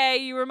 okay,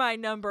 you were my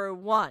number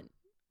 1.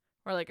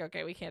 We're like,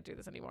 okay, we can't do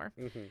this anymore.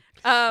 Mhm.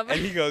 And And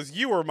he goes,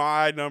 "You were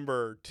my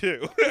number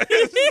 2."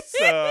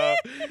 So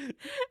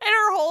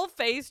her whole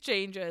face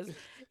changes.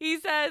 He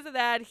says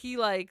that he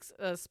likes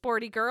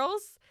sporty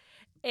girls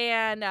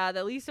and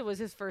that Lisa was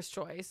his first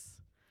choice.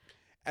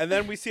 and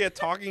then we see a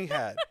talking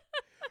head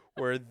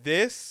where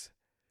this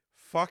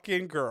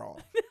fucking girl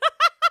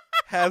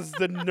has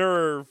the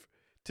nerve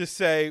to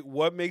say,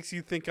 "What makes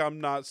you think I'm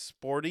not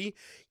sporty?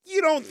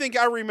 You don't think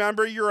I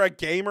remember you're a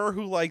gamer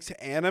who likes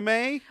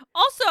anime?"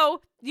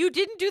 Also, you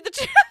didn't do the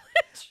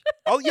challenge.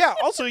 Oh, yeah.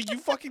 Also, you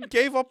fucking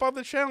gave up on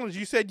the challenge.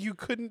 You said you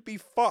couldn't be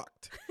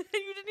fucked.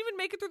 You didn't even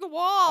make it through the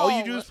wall. All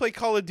you do is play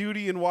Call of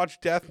Duty and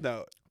watch Death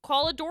Note.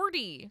 Call a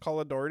Doherty. Call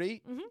of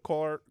Duty? Mhm.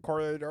 Call of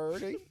Duty?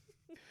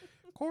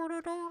 Call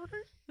of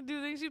Duty? Do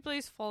you think she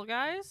plays Fall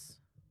Guys?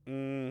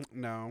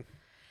 No.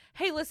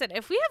 Hey, listen,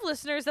 if we have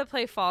listeners that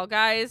play Fall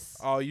Guys,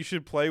 Oh, you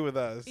should play with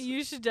us.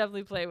 you should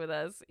definitely play with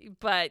us.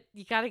 But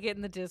you got to get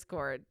in the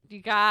Discord.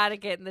 You got to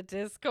get in the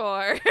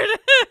Discord.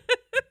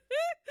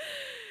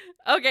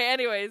 Okay,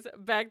 anyways,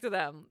 back to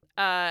them.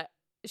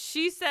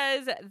 She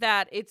says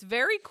that it's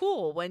very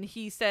cool when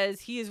he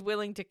says he is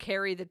willing to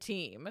carry the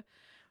team.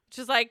 Which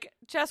is like,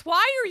 Jess,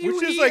 why are you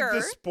Which is here? like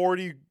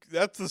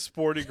that's the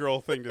sporty girl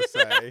thing to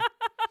say.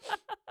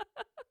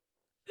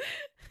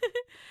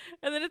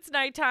 And then it's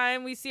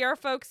nighttime. We see our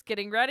folks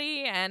getting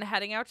ready and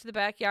heading out to the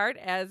backyard,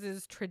 as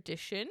is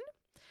tradition.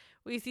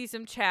 We see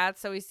some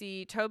chats. So we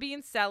see Toby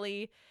and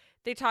Selly.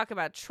 They talk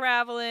about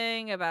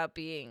traveling, about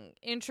being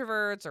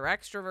introverts or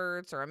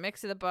extroverts or a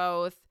mix of the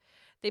both.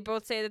 They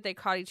both say that they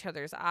caught each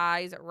other's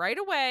eyes right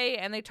away,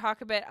 and they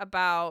talk a bit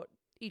about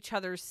each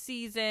other's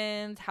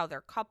seasons, how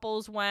their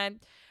couples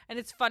went. And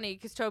it's funny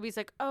because Toby's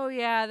like, oh,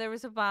 yeah, there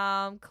was a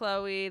bomb,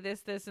 Chloe,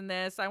 this, and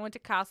this. I went to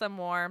Casa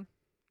Amor.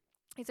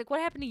 He's like, what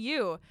happened to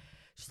you?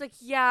 She's like,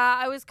 yeah,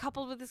 I was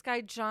coupled with this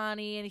guy,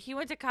 Johnny, and he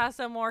went to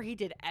Casa Amor. He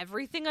did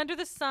everything under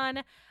the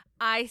sun.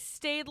 I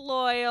stayed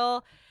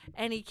loyal,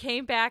 and he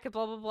came back and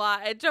blah, blah, blah.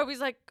 And Toby's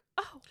like,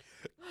 oh.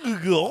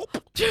 Gulp.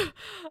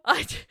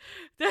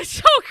 That's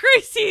so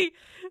crazy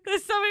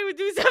that somebody would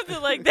do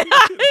something like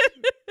that.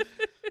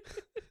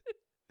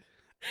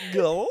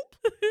 Gulp.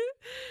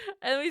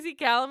 And we see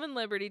Callum and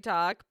Liberty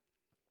talk.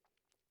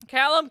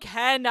 Callum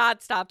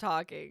cannot stop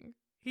talking.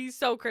 He's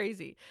so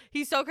crazy.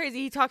 He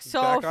talks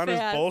so Back fast. on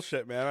his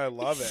bullshit, man. I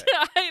love it.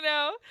 I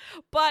know.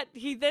 But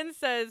he then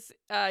says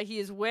he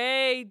is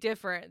way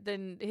different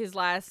than his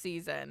last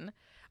season.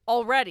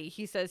 Already,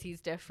 he says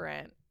he's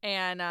different.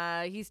 And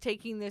he's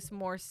taking this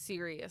more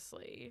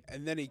seriously.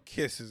 And then he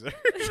kisses her.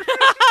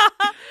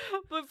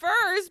 But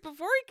first,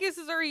 before he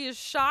kisses her, he is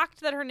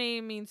shocked that her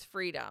name means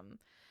freedom.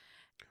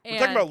 We're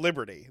talking about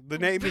Liberty. The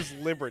name is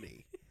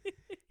Liberty.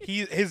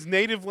 His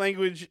native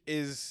language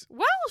is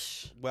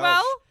Welsh. Welsh.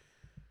 Well,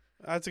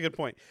 that's a good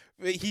point.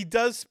 He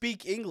does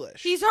speak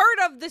English. he's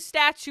heard of the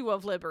Statue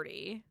of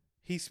Liberty.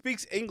 He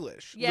speaks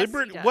English. Yes,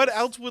 he does. What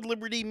else would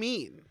liberty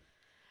mean?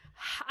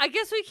 I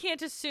guess we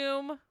can't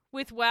assume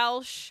with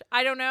Welsh.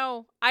 I don't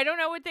know. I don't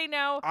know what they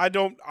know.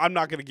 I'm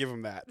not going to give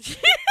him that.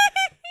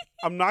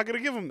 I'm not going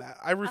to give him that.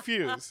 I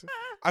refuse.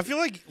 I feel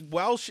like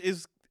Welsh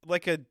is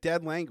like a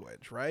dead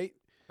language, right?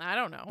 I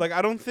don't know. Like,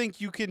 I don't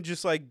think you can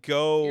just like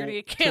go You're gonna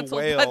get to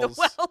canceled Wales. by the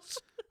Welsh.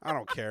 I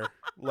don't care.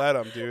 Let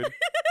him, dude.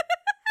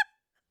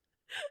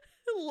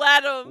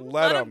 Let him. Let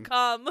Let 'em. him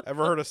come.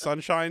 Ever heard of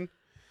Sunshine?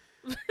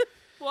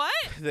 What?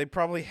 They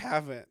probably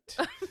haven't.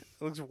 It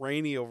looks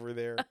rainy over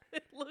there.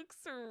 It looks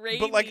rainy.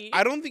 But like,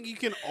 I don't think you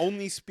can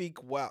only speak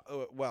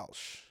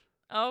Welsh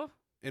Oh,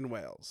 in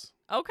Wales.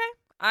 okay.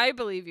 I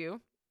believe you.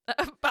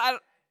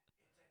 But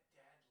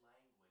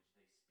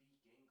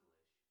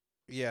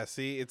Yeah,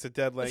 see, it's a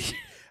dead language.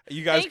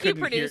 You guys Thank you,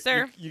 couldn't hear.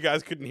 producer. You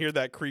guys couldn't hear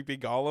that creepy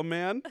Gollum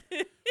man.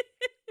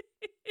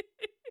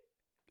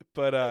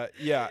 But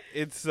yeah,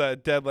 it's a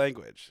dead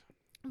language.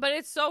 But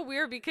it's so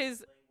weird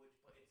because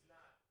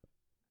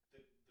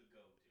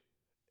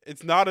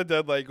It's not a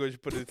dead language,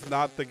 but it's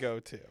not the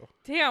go-to.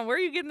 damn, where are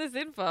you getting this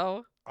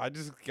info? I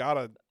just got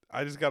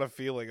a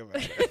feeling about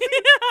it.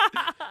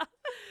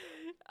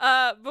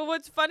 But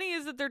what's funny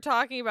is that they're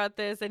talking about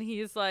this and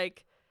he's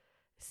like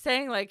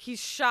saying like he's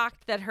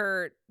shocked that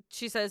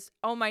she says,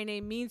 oh, my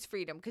name means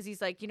freedom. Because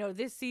he's like,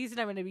 this season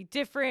I'm going to be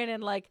different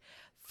and like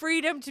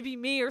freedom to be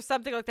me or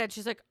something like that.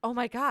 She's like, oh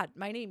my God,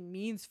 my name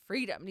means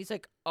freedom. And he's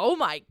like, oh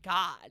my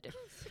God.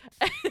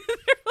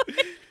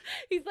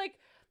 He's like,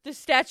 the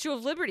Statue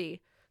of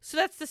Liberty. So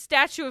that's the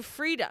Statue of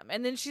Freedom.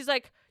 And then she's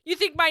like, you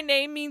think my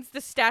name means the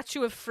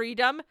Statue of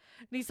Freedom?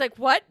 And he's like,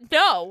 what?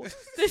 No.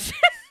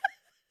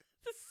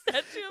 The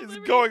Statue of It's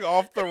Liberty. going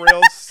off the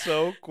rails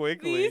so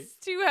quickly. These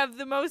two have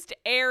the most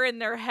air in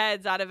their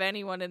heads out of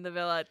anyone in the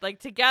village. Like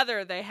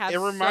together, they have. It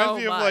reminds so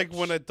me of like much.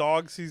 when a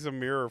dog sees a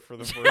mirror for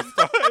the first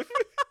time.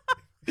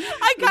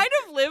 I kind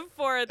of live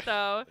for it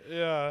though.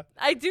 Yeah.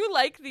 I do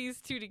like these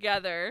two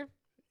together.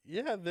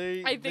 Yeah, I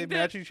they think that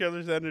match each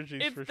other's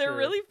energies for They're sure.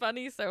 really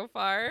funny so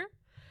far.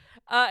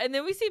 And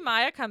then we see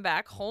Maya come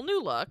back, whole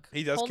new look.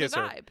 He does whole kiss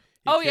new her. vibe.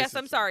 He Oh yes, kisses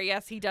I'm her. sorry.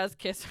 Yes, he does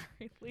kiss her.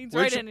 He leans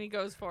Which- right in and he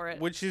goes for it.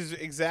 Which is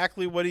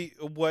exactly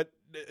what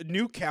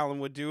new Callum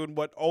would do and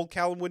what old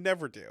Callum would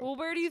never do. Well,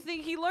 where do you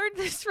think he learned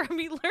this from?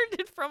 He learned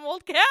it from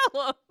old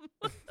Callum.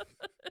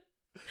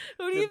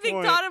 Who do you Good think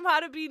point. taught him how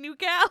to be new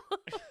Callum?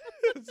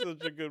 That's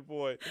such a good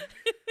point.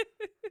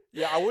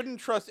 Yeah, I wouldn't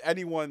trust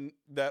anyone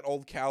that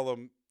old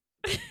Callum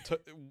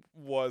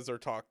was or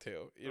talked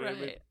to. You know what I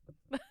mean?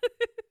 Right.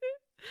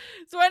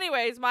 So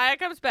anyways, Maya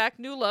comes back,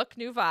 new look,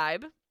 new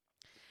vibe.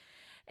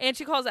 And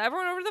she calls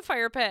everyone over to the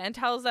fire pit and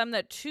tells them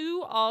that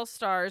 2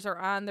 all-stars are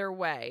on their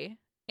way.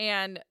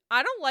 And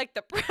I don't like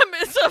the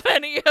premise of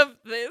any of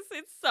this.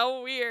 It's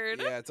so weird.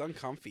 Yeah, it's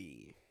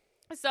uncomfy.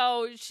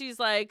 So she's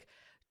like,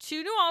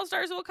 2 new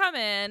all-stars will come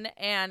in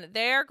and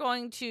they're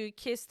going to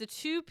kiss the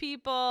 2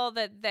 people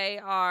that they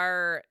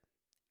are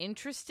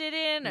interested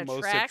in, Most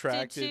attracted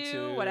attracted to,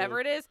 to. whatever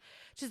it is.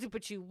 She's like,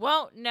 but you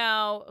won't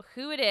know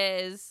who it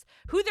is,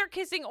 who they're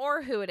kissing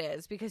or who it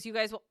is, because you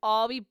guys will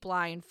all be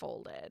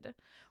blindfolded,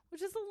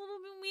 which is a little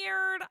bit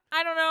weird.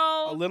 I don't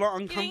know. A little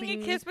Getting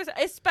uncomfy. a kiss,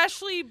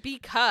 especially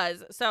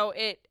because, so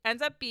it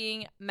ends up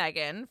being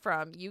Megan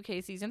from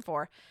UK season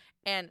 4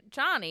 and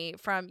Johnny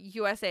from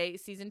USA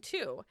season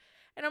 2.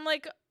 And I'm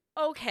like,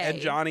 okay. And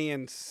Johnny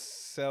and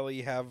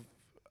Sally have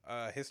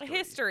history. A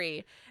history.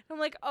 And I'm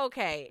like,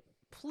 okay,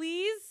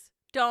 please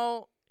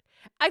don't.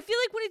 I feel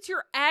like when it's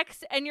your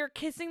ex and you're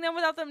kissing them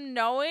without them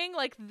knowing,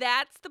 like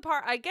that's the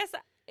part. I guess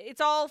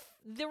it's all,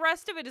 the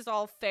rest of it is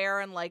all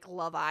fair and like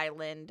Love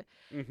Island.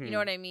 Mhm. You know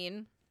what I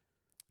mean?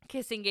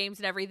 Kissing games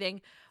and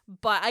everything.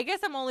 But I guess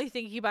I'm only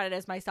thinking about it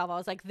as myself. I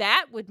was like,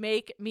 that would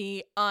make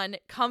me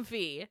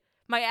uncomfy.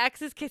 My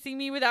ex is kissing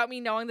me without me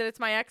knowing that it's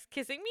my ex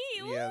kissing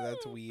me. Yeah,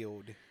 that's Ooh.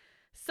 weird.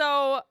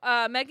 So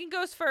Megan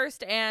goes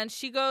first, and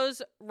she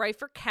goes right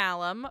for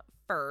Callum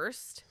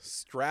first.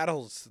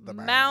 Straddles the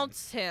man.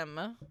 Mounts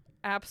him.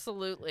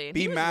 Absolutely. And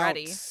he was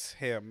ready. Bemounts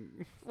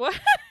him. What?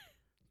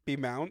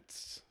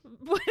 Bemounts?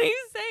 What are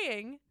you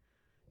saying?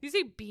 You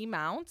say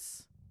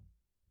B-mounts?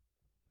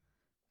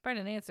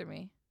 Brendan, answer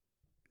me.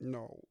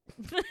 No.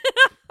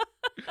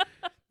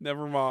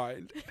 Never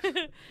mind.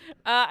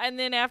 And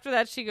then after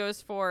that, she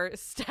goes for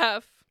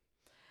Steph.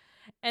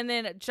 And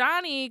then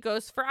Johnny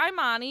goes for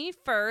Imani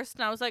first.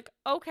 And I was like,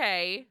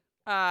 okay,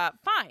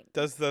 fine.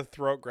 Does the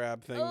throat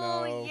grab thing,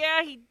 Oh, though.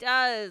 yeah, he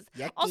does.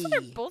 Also,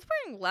 they're Yucky. both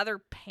wearing leather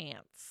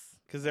pants.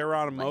 Because they were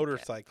on a Like it.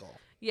 motorcycle.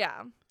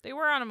 Yeah, they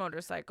were on a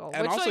motorcycle.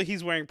 And which, also, like,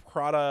 he's wearing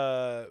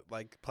Prada,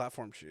 like,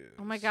 platform shoes.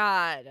 oh my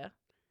God.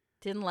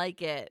 Didn't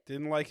like it.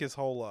 Didn't like his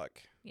whole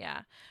look.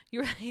 Yeah. He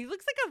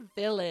looks like a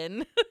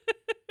villain.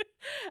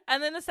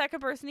 And then the second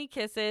person he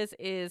kisses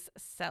is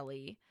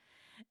Sally.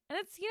 And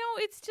it's,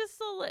 it's just,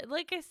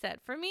 like I said,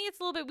 for me, it's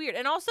a little bit weird.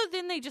 And also,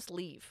 then they just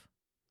leave.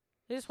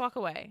 They just walk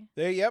away.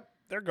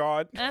 They're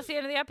gone. And that's the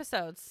end of the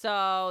episode.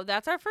 So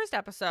that's our first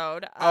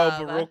episode. Oh,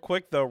 but real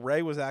quick, though,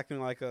 Ray was acting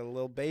like a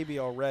little baby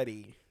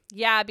already.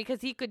 Yeah,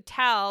 because he could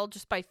tell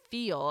just by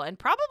feel and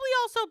probably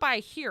also by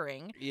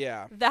hearing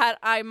Yeah. that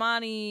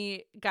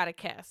Imani got a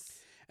kiss.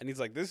 And he's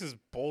like, this is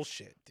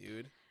bullshit,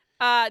 dude.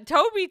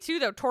 Toby too,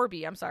 though.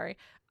 Torby, I'm sorry.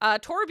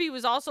 Torby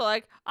was also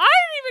like, I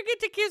didn't even get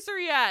to kiss her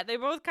yet. They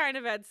both kind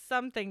of had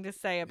something to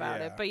say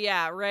about it. Yeah. But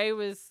yeah, Ray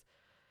was,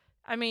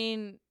 I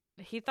mean,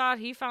 he thought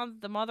he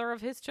found the mother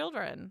of his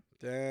children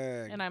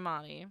Dang. in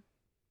Imani.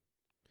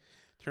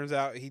 Turns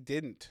out he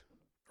didn't.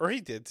 Or he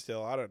did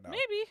still. I don't know.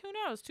 Maybe. Who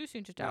knows? Too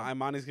soon to tell. No,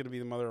 Imani's going to be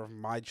the mother of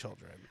my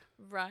children.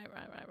 Right.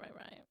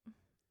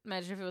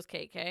 Imagine if it was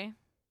KK.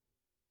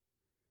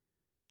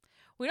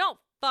 We don't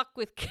fuck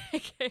with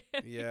KK.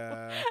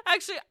 Yeah.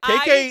 Actually,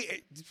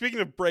 KK, speaking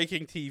of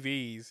breaking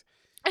TVs,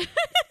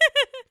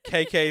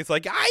 KK's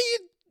like,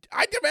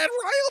 I demand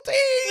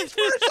royalties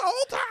for Soul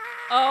Ties.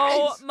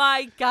 Oh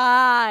my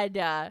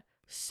God.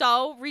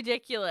 So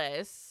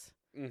ridiculous.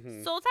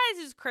 Mhm. Soul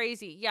Ties is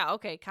crazy. Yeah,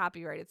 okay,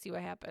 copyright it. See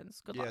what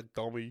happens. Good Yeah,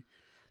 luck.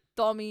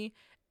 dummy.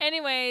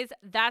 Anyways,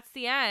 that's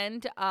the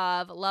end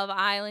of Love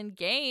Island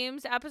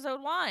Games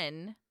episode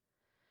 1.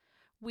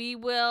 We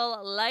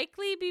will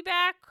likely be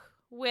back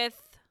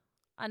with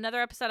another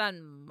episode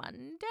on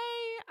Monday,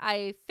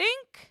 I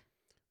think.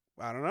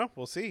 I don't know.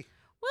 We'll see.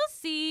 We'll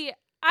see.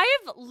 I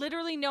have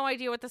literally no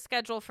idea what the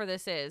schedule for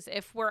this is.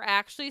 If we're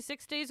actually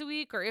 6 days a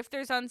week or if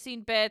there's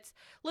unseen bits.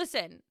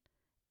 Listen,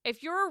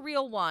 if you're a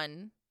real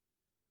one,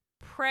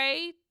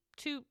 pray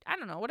to, I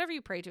don't know, whatever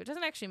you pray to. It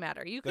doesn't actually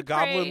matter. You The could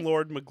Goblin pray,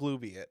 Lord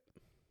McGloobiot.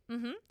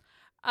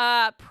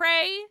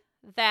 pray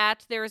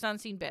that there is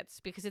unseen bits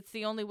because it's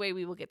the only way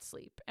we will get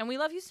sleep. And we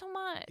love you so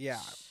much. Yeah.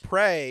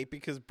 Pray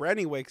because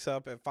Brenny wakes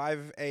up at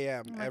 5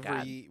 a.m. Oh my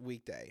every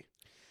weekday.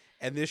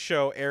 And this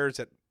show airs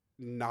at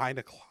 9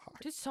 o'clock.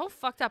 It's so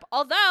fucked up.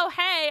 Although,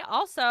 hey,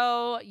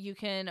 also you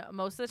can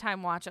most of the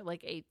time watch at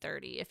like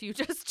 8:30 if you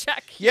just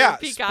check your Yeah,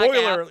 Peacock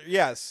spoiler. app.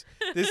 Yes,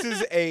 this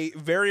is a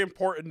very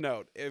important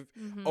note. If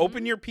Mhm.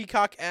 open your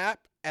Peacock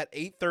app at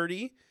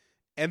 8:30,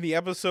 and the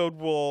episode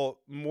will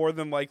more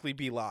than likely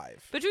be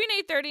live. Between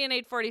 8:30 and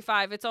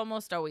 8:45, it's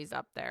almost always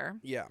up there.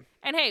 Yeah,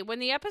 And hey, when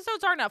the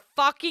episodes aren't a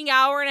fucking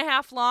hour and a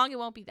half long, it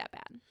won't be that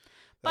bad.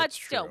 But that's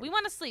still, true. we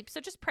want to sleep, so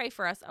just pray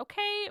for us,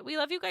 okay? We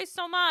love you guys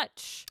so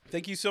much.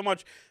 Thank you so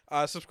much.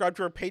 Subscribe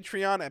to our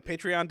Patreon at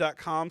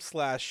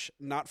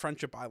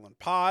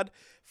patreon.com/NotFriendshipIslandPod.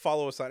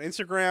 Follow us on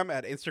Instagram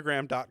at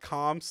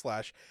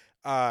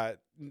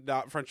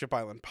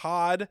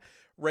instagram.com/NotFriendshipIslandPod.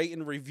 Rate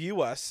and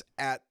review us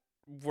at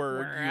where you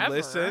Wherever.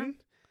 listen.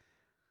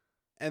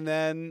 And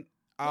then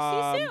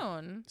We'll see you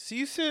soon. see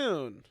you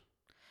soon.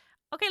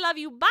 Okay, love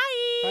you. Bye.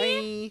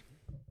 Bye.